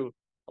times too,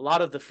 a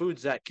lot of the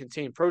foods that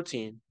contain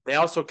protein, they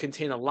also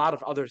contain a lot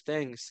of other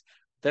things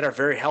that are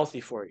very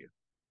healthy for you.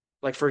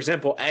 Like for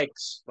example,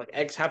 eggs. Like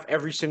eggs have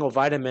every single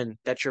vitamin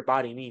that your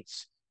body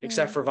needs,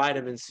 except Mm, for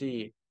vitamin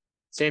C.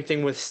 Same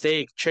thing with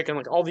steak, chicken,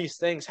 like all these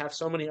things have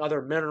so many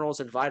other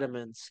minerals and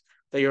vitamins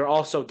that you're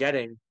also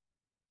getting.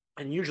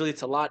 And usually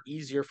it's a lot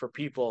easier for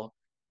people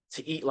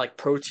to eat like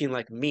protein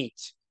like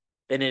meat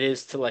than it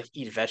is to like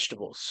eat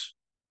vegetables.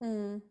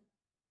 mm.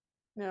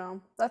 Yeah,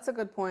 that's a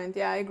good point.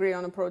 Yeah, I agree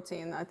on the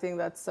protein. I think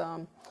that's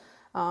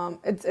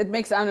it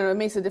makes, I don't know, it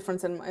makes a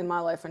difference in my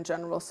life in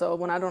general. So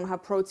when I don't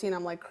have protein,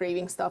 I'm like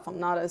craving stuff. I'm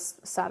not as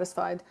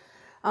satisfied.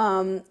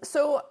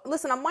 So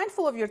listen, I'm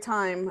mindful of your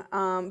time,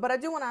 but I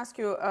do want to ask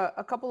you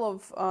a couple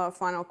of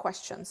final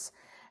questions.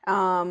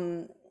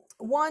 Um,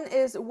 One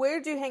is,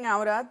 where do you hang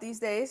out at these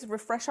days?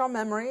 Refresh our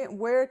memory.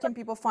 Where can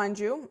people find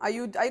you? Are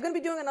you going to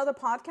be doing another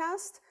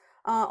podcast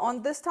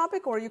on this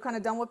topic, or are you kind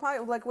of done with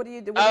like what are you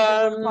doing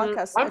on the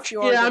podcast if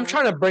you are I'm doing it?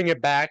 trying to bring it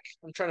back.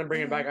 I'm trying to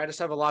bring it back. Hmm. I just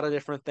have a lot of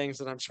different things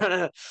that I'm trying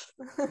to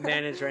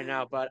manage right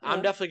now, but I'm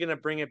Yeah, definitely going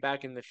to bring it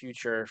back in the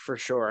future for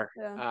sure,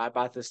 yeah,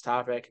 about this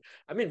topic.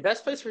 I mean,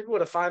 best place for people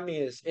to find me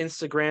is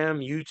Instagram,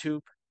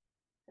 YouTube,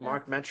 yeah.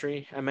 Mark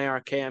Metry,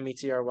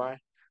 Markmetry.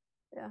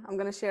 Yeah, I'm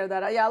gonna share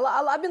that. Yeah,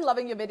 I've been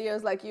loving your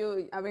videos. Like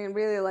you, I mean,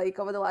 really, like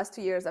over the last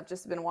 2 years, I've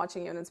just been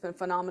watching you, and it's been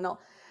phenomenal.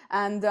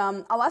 And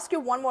I'll ask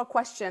you one more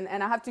question,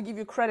 and I have to give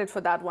you credit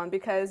for that one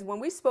because when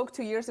we spoke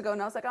 2 years ago,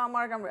 and I was like, "Oh,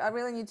 Mark, I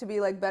really need to be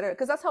like better,"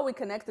 because that's how we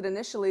connected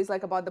initially. Is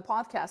like about the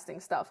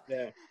podcasting stuff,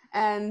 Yeah.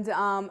 and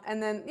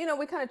then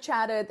we kind of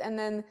chatted, and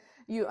then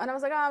and I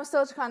was like, "Oh, I'm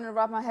still trying to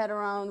wrap my head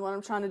around what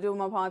I'm trying to do with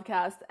my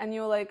podcast," and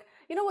you were like,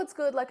 "You know what's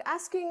good? Like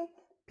asking."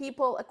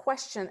 People a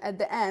question at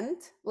the end,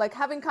 like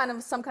having kind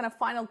of some kind of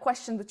final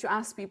question that you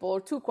ask people,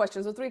 or two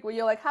questions or three, where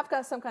you like have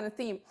kind of some kind of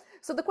theme.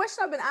 So the question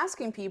I've been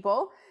asking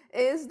people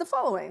is the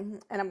following,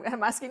 and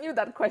I'm asking you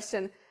that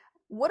question.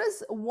 What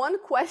is one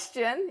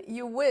question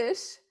you wish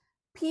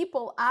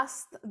people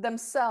asked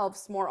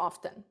themselves more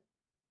often?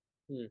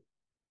 Hmm.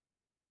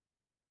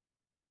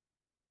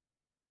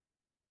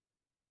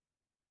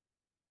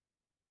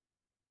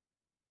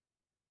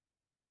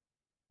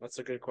 That's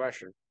a good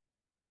question.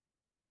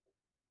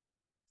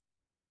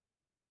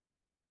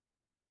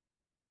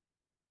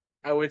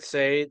 I would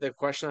say the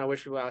question I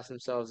wish people ask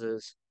themselves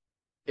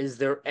is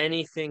there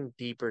anything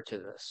deeper to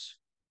this?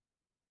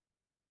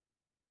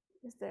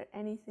 Is there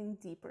anything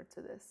deeper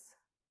to this?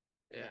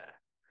 Yeah.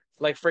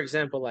 Like for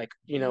example, like,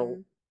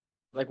 Mm,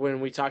 like when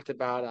we talked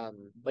about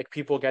like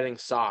people getting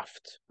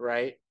soft,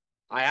 right?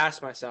 I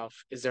asked myself,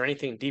 is there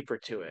anything deeper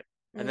to it?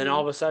 And then all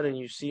mm, of a sudden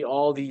you see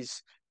all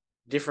these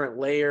different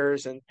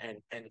layers and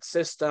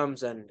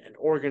systems and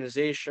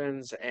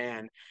organizations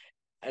and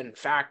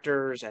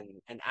factors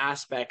and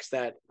aspects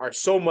that are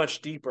so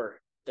much deeper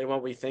than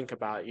what we think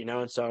about,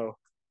 And so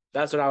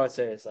that's what I would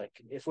say is like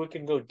if we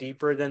can go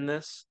deeper than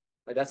this,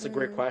 like that's a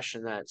great mm.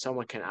 question that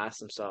someone can ask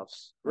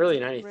themselves, That's really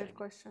a in great anything.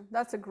 question.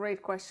 That's a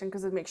great question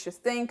because it makes you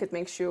think, it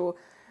makes you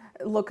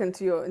look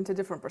into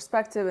different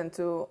perspective,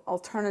 into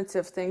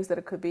alternative things that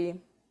it could be.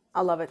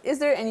 I love it. Is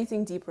there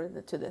anything deeper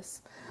to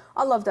this?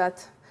 I love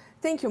that.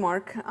 Thank you,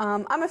 Mark.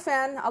 I'm a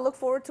fan. I look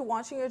forward to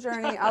watching your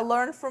journey. I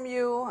learn from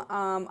you.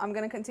 I'm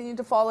going to continue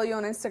to follow you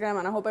on Instagram,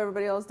 and I hope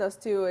everybody else does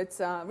too. It's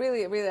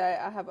really, really,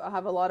 I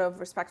have a lot of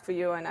respect for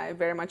you, and I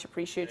very much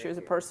appreciate you as Thank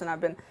a you. person.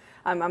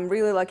 I'm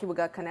really lucky we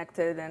got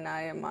connected, and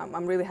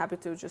I'm really happy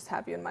to just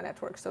have you in my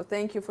network. So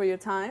thank you for your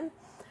time.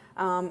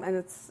 And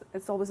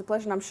it's always a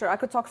pleasure. And I'm sure I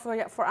could talk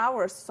for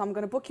hours. So I'm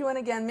going to book you in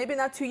again. Maybe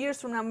not 2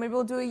 years from now. Maybe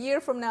we'll do a year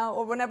from now,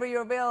 or whenever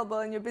you're available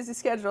in your busy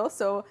schedule.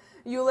 So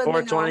you let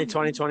me 420, know.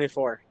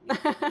 2024,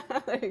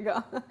 There you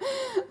go.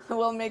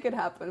 We'll make it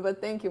happen. But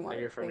thank you, a Mark.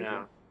 year from Thank you.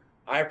 now.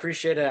 I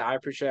appreciate it. I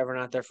appreciate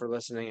everyone out there for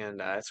listening, and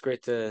it's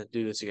great to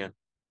do this again.